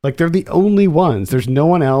hospital. Like, they're the only ones. There's no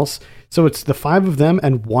one else. So it's the 5 of them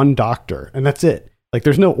and 1 doctor, and that's it. Like,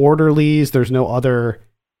 there's no orderlies, there's no other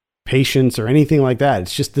patients or anything like that.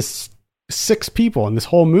 It's just this 6 people in this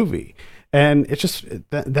whole movie. And it's just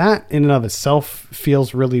that in and of itself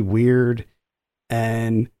feels really weird.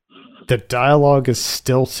 And The dialogue is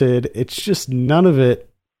stilted. It's just none of it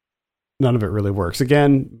really works.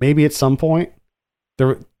 Again, maybe at some point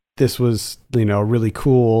this was, a really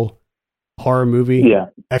cool horror movie,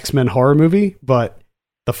 X-Men horror movie, but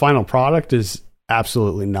the final product is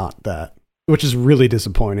absolutely not that, which is really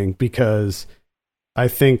disappointing because I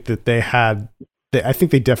think that I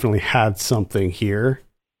think they definitely had something here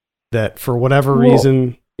that for whatever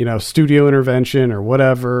reason, studio intervention or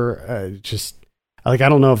whatever, I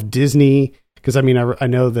don't know if Disney, because I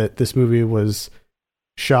know that this movie was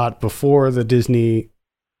shot before the Disney,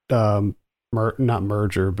 not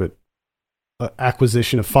merger, but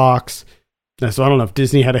acquisition of Fox. So I don't know if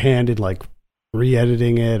Disney had a hand in like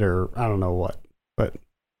re-editing it or I don't know what, but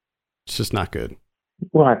it's just not good.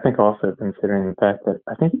 Well, I think also considering the fact that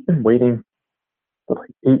I think you've been waiting for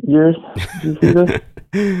like 8 years to see this.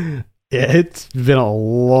 Yeah, it's been a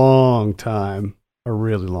long time, a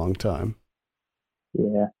really long time.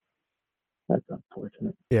 Yeah, that's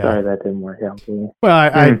unfortunate. Yeah. Sorry that didn't work out for you. Well,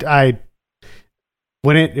 I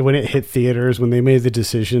when it hit theaters, when they made the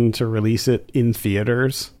decision to release it in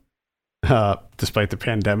theaters, despite the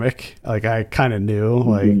pandemic, like I kind of knew,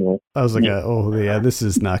 like I was like, oh yeah, this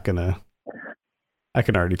is not gonna. I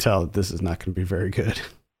can already tell that this is not going to be very good.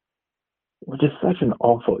 Which is such an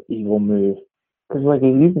awful, evil move. Because, like,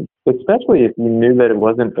 especially if you knew that it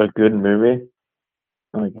wasn't a good movie,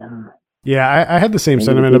 like, yeah, I had the same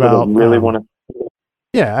sentiment about. Really want to.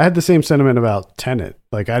 Yeah, I had the same sentiment about Tenet.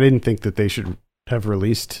 Like, I didn't think that they should have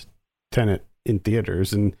released Tenet in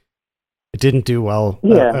theaters, and it didn't do well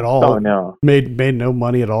at all. Oh no, made no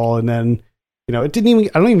money at all, and then it didn't even.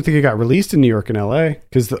 I don't even think it got released in New York and L.A.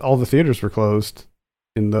 because all the theaters were closed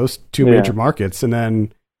in those two major markets, and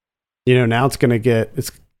then now it's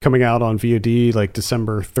coming out on VOD like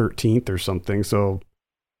December 13th or something, so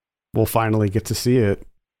we'll finally get to see it.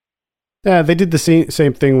 Yeah, they did the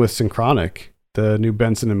same thing with Synchronic, the new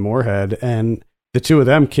Benson and Moorhead, and the two of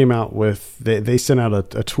them came out with they sent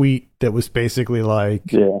out a tweet that was basically like,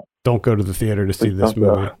 don't go to the theater to see this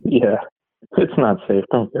movie. Yeah, it's not safe,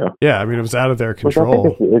 don't go. Yeah, it was out of their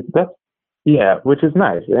control. Which is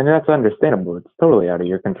nice, and that's understandable. It's totally out of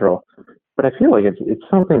your control. But I feel like it's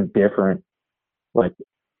something different. Like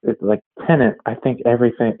it's like Tenet. I think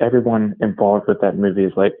everyone involved with that movie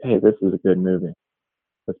is like, hey, this is a good movie.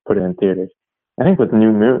 Let's put it in theaters. I think with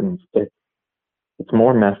New Mutants, it's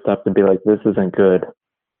more messed up to be like, this isn't good.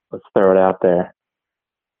 Let's throw it out there.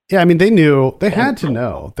 Yeah, they had to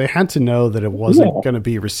know that it wasn't going to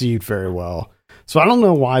be received very well. So I don't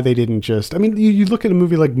know why they didn't just. You look at a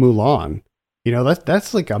movie like Mulan.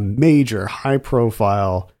 That's like a major, high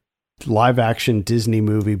profile, live action Disney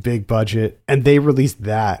movie, big budget, and they released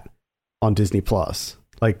that on Disney Plus.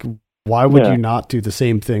 Like, why would you not do the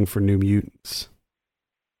same thing for New Mutants?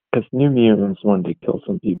 Because New Mutants wanted to kill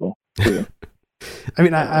some people too.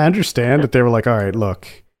 I understand that they were like, all right, look,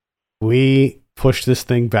 we pushed this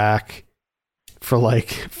thing back for like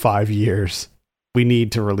 5 years. We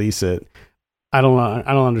need to release it. I don't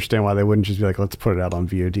understand why they wouldn't just be like, let's put it out on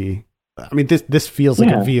VOD. This feels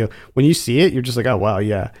like a VO. When you see it, you're just like, oh wow,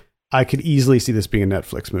 yeah, I could easily see this being a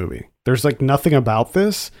Netflix movie. There's like nothing about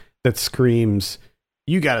this that screams,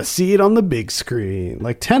 you got to see it on the big screen.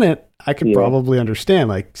 Like Tenet, I could probably understand,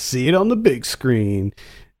 like, see it on the big screen.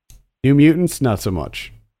 New Mutants, not so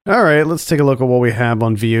much. All right, let's take a look at what we have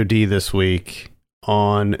on VOD this week.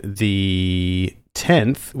 On the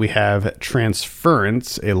 10th, we have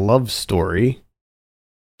Transference, a love story.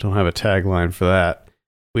 Don't have a tagline for that.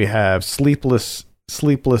 We have Sleepless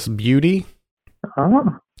Beauty.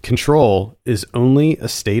 Control is only a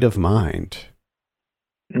state of mind.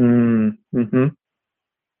 Mm-hmm.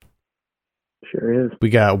 Sure is. We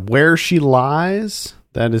got Where She Lies.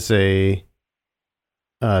 That is a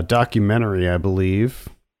documentary, I believe.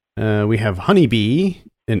 We have Honeybee,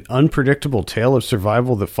 an unpredictable tale of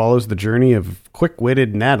survival that follows the journey of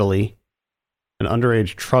quick-witted Natalie, an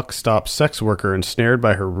underage truck stop sex worker ensnared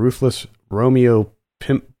by her ruthless Romeo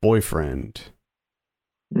pimp boyfriend.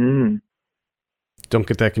 Don't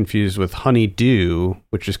get that confused with Honeydew,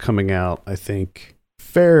 which is coming out, I think,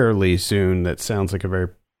 fairly soon. That sounds like a very,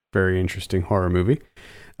 very interesting horror movie.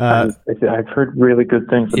 I've heard really good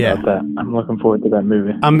things about that. I'm looking forward to that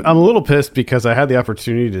movie. I'm a little pissed because I had the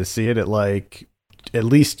opportunity to see it at like at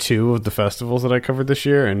least 2 of the festivals that I covered this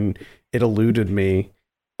year, and it eluded me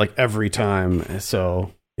like every time.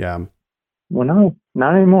 So yeah. Well, no,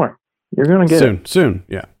 not anymore. You're gonna get it soon.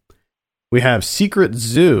 Yeah. We have Secret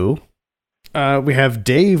Zoo. We have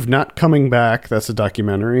Dave Not Coming Back. That's a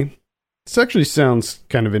documentary. This actually sounds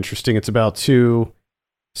kind of interesting. It's about 2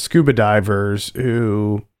 scuba divers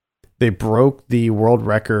who they broke the world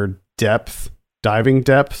record diving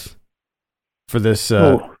depth for this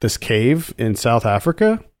this cave in South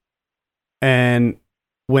Africa. And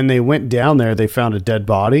when they went down there, they found a dead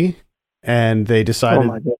body, and they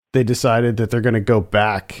decided that they're going to go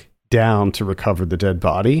back down to recover the dead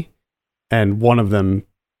body. And one of them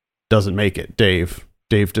doesn't make it. Dave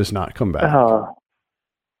does not come back.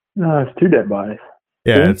 No, it's 2 dead bodies.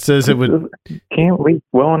 Yeah, it says it would... Can't leave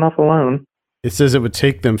well enough alone. It says it would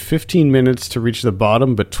take them 15 minutes to reach the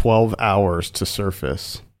bottom, but 12 hours to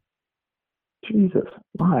surface. Jesus,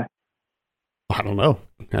 why? I don't know.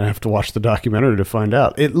 I have to watch the documentary to find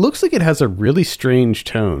out. It looks like it has a really strange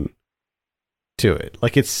tone to it.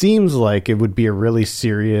 Like, it seems like it would be a really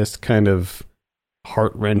serious, kind of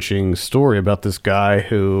heart-wrenching story about this guy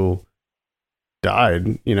who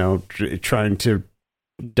died, trying to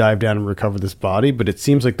dive down and recover this body, but it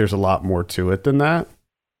seems like there's a lot more to it than that.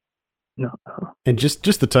 No. And just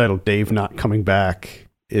the title, Dave Not Coming Back,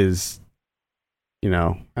 is, I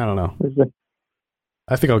don't know.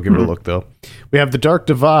 I think I'll give it a look, though. We have The Dark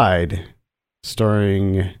Divide,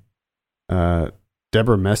 starring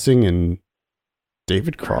Deborah Messing and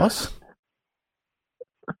David Cross.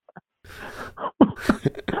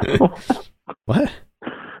 What?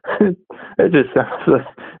 It just sounds like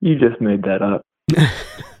you just made that up.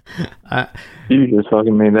 You just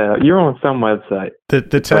fucking made that up. You're on some website. The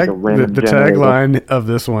tagline of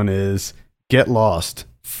this one is "Get lost,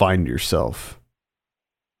 find yourself."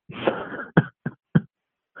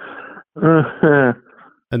 And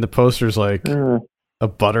the poster's like a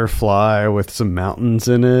butterfly with some mountains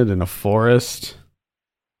in it and a forest.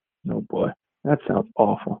 Oh boy, that sounds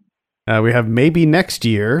awful. We have Maybe Next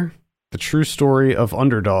Year, the true story of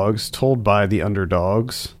underdogs told by the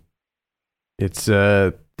underdogs. It's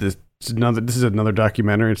this is another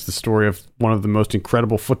documentary. It's the story of one of the most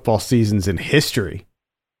incredible football seasons in history,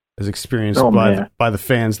 as experienced by the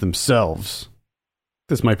fans themselves.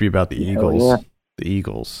 This might be about the Eagles. Yeah. The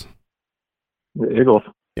Eagles. The Eagles.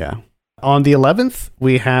 Yeah. On the 11th,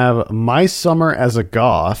 we have My Summer as a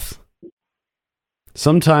Goth.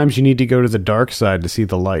 Sometimes you need to go to the dark side to see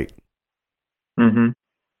the light. Mm-hmm.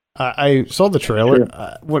 I saw the trailer.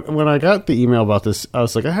 When I got the email about this, I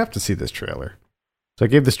was like, I have to see this trailer. So I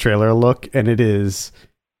gave this trailer a look, and it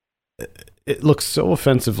looks so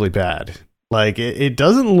offensively bad. Like, it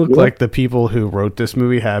doesn't look like the people who wrote this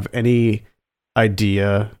movie have any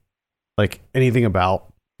idea, like, anything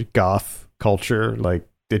about goth culture. Like,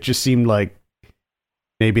 it just seemed like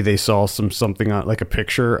maybe they saw something on, like, a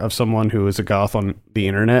picture of someone who is a goth on the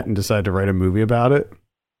internet and decided to write a movie about it.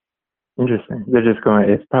 Interesting. They're just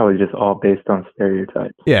it's probably just all based on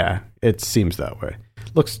stereotypes. Yeah, it seems that way.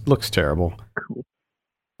 Looks terrible. Cool.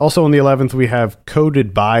 Also on the 11th, we have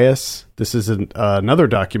Coded Bias. This is another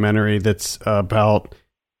documentary that's about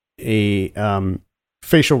a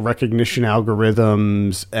facial recognition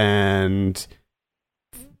algorithms and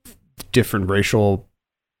different racial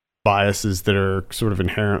biases that are sort of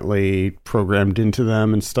inherently programmed into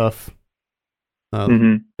them and stuff.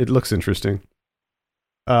 It looks interesting.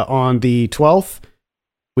 On the 12th,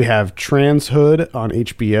 we have Transhood on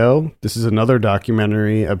HBO. This is another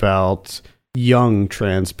documentary about young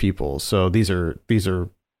trans people. So these are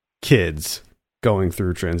kids going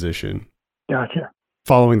through transition. Gotcha.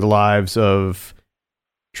 Following the lives of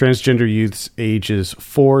transgender youths ages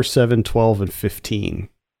 4, 7, 12, and 15.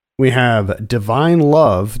 We have Divine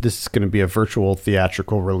Love. This is going to be a virtual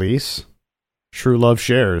theatrical release. True Love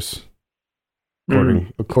Shares,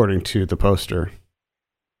 according to the poster.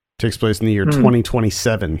 Takes place in the year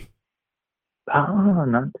 2027.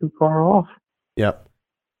 Not too far off. Yep.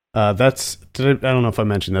 I don't know if I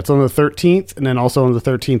mentioned that's on the 13th, and then also on the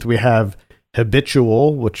 13th we have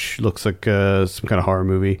Habitual, which looks like some kind of horror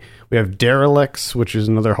movie. We have Derelicts, which is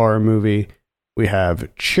another horror movie. We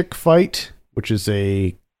have Chick Fight, which is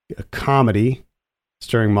a comedy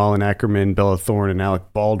starring Malin Ackerman, Bella Thorne, and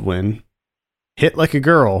Alec Baldwin. Hit Like a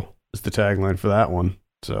Girl is the tagline for that one.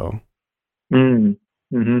 So.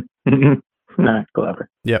 Not clever.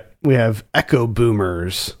 Yep. We have Echo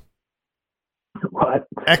Boomers. What?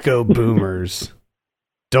 Echo Boomers.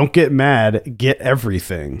 Don't get mad, get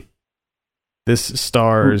everything. This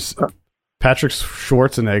stars Patrick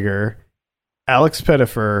Schwarzenegger, Alex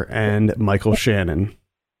Pettyfer, and Michael Shannon.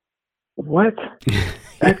 What?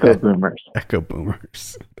 Echo Boomers. Echo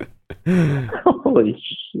Boomers. Holy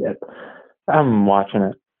shit. I'm watching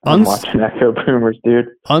it. I'm watching Echo Boomers, dude.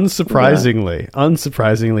 Unsurprisingly,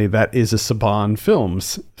 that is a Saban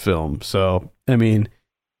Films film. So, I mean,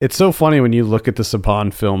 it's so funny when you look at the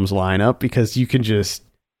Saban Films lineup, because you can just,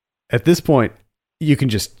 at this point, you can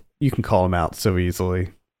call them out so easily.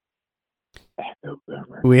 Echo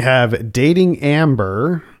Boomers. We have Dating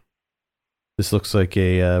Amber. This looks like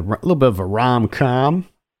a little bit of a rom-com.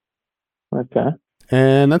 Okay.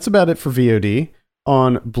 And that's about it for VOD.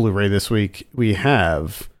 On Blu-ray this week, we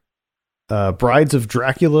have Brides of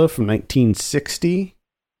Dracula from 1960.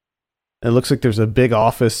 It looks like there's a big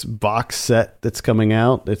Office box set that's coming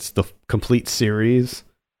out. It's the complete series.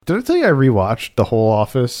 Did I tell you I rewatched the whole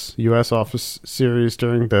Office, U.S. Office series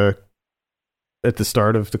at the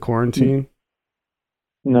start of the quarantine?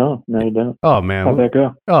 No, you don't. Oh, man. How'd that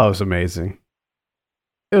go? Oh, it was amazing.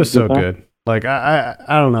 It was so good. Like, I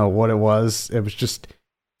don't know what it was. It was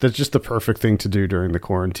that's just the perfect thing to do during the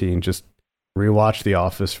quarantine. Just rewatch The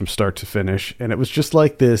Office from start to finish. And it was just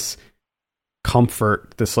like this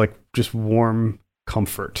comfort, this like just warm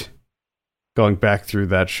comfort going back through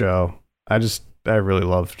that show. I really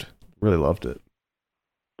loved it.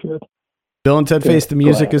 Good. Bill and Ted Face the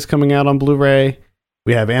Music is coming out on Blu-ray.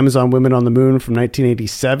 We have Amazon Women on the Moon from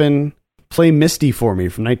 1987. Play Misty for Me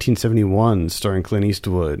from 1971, starring Clint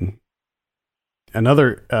Eastwood.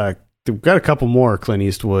 We've got a couple more Clint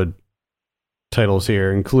Eastwood titles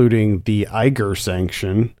here, including The Eiger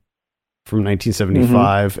Sanction from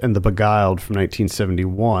 1975 and The Beguiled from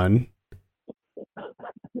 1971.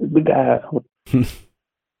 Beguiled.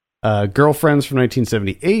 Girlfriends from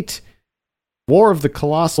 1978. War of the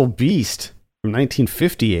Colossal Beast from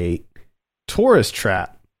 1958. Tourist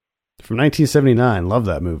Trap from 1979. Love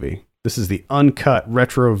that movie. This is the uncut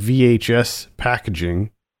retro VHS packaging.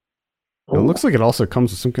 It looks like it also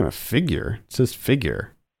comes with some kind of figure. It says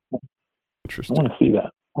figure. Interesting. I want to see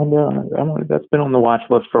that. That's been on the watch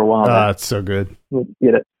list for a while. It's so good.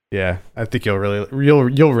 Get it. Yeah, I think you'll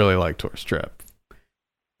really like Tourist Trap.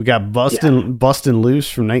 We got Bustin' Loose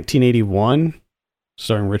from 1981,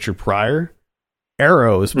 starring Richard Pryor.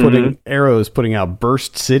 Arrow is putting out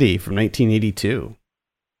Burst City from 1982.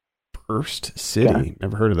 Burst City, yeah.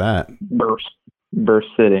 Never heard of that. Burst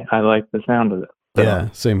City. I like the sound of it. So. Yeah,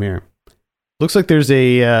 same here. Looks like there's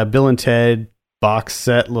a Bill and Ted box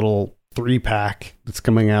set, little 3-pack that's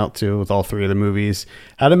coming out too with all 3 of the movies.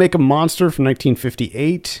 How to Make a Monster from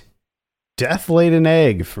 1958. Death Laid an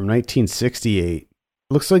Egg from 1968.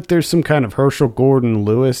 Looks like there's some kind of Herschel Gordon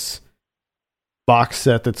Lewis box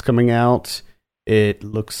set that's coming out. It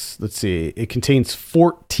looks, it contains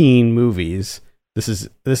 14 movies. This is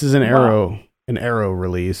an Arrow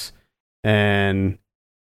release, and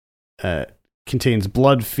contains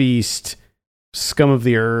Blood Feast, Scum of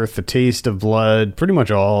the Earth, A Taste of Blood, pretty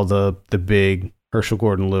much all the big Herschel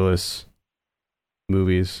Gordon Lewis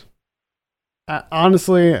movies.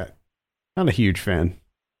 Honestly, not a huge fan.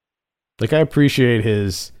 Like, I appreciate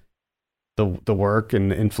the work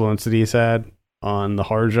and the influence that he's had on the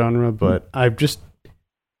horror genre, but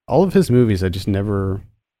all of his movies, I just never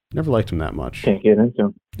liked him that much. Can't get into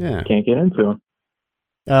him. Yeah. Can't get into him.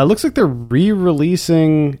 Looks like they're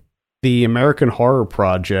re-releasing the American Horror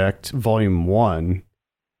Project Volume 1.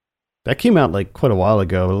 That came out like quite a while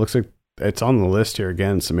ago. It looks like it's on the list here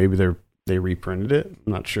again, so maybe they reprinted it.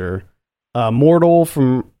 I'm not sure. Mortal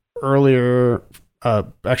from earlier,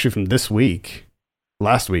 actually from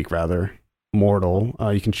last week rather. Mortal.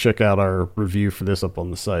 You can check out our review for this up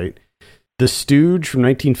on the site. The Stooge from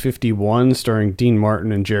 1951, starring Dean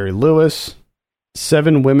Martin and Jerry Lewis.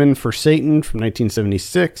 7 Women for Satan from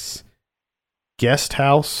 1976. Guest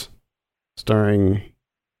House, starring,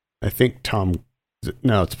 I think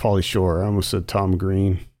it's Pauly Shore. I almost said Tom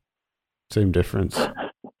Green. Same difference.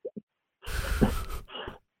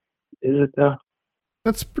 Is it though?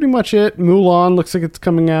 That's pretty much it. Mulan looks like it's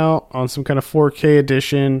coming out on some kind of 4K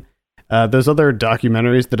edition. Those other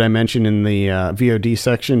documentaries that I mentioned in the VOD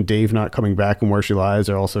section, Dave Not Coming Back and Where She Lies,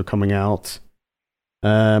 are also coming out.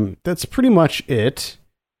 That's pretty much it.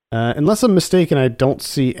 Unless I'm mistaken, I don't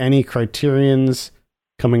see any Criterions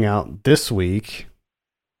coming out this week.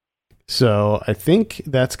 So I think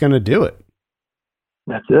that's going to do it.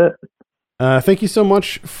 That's it. Thank you so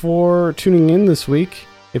much for tuning in this week.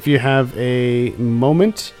 If you have a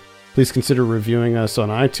moment, please consider reviewing us on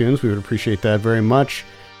iTunes. We would appreciate that very much.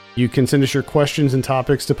 You can send us your questions and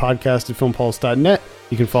topics to podcast@filmpulse.net.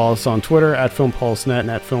 You can follow us on Twitter @FilmPulseNet and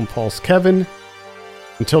 @FilmPulseKevin.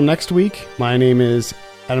 Until next week, my name is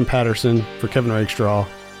Adam Patterson for Kevin Rakestraw.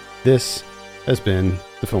 This has been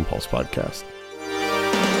the Film Pulse Podcast.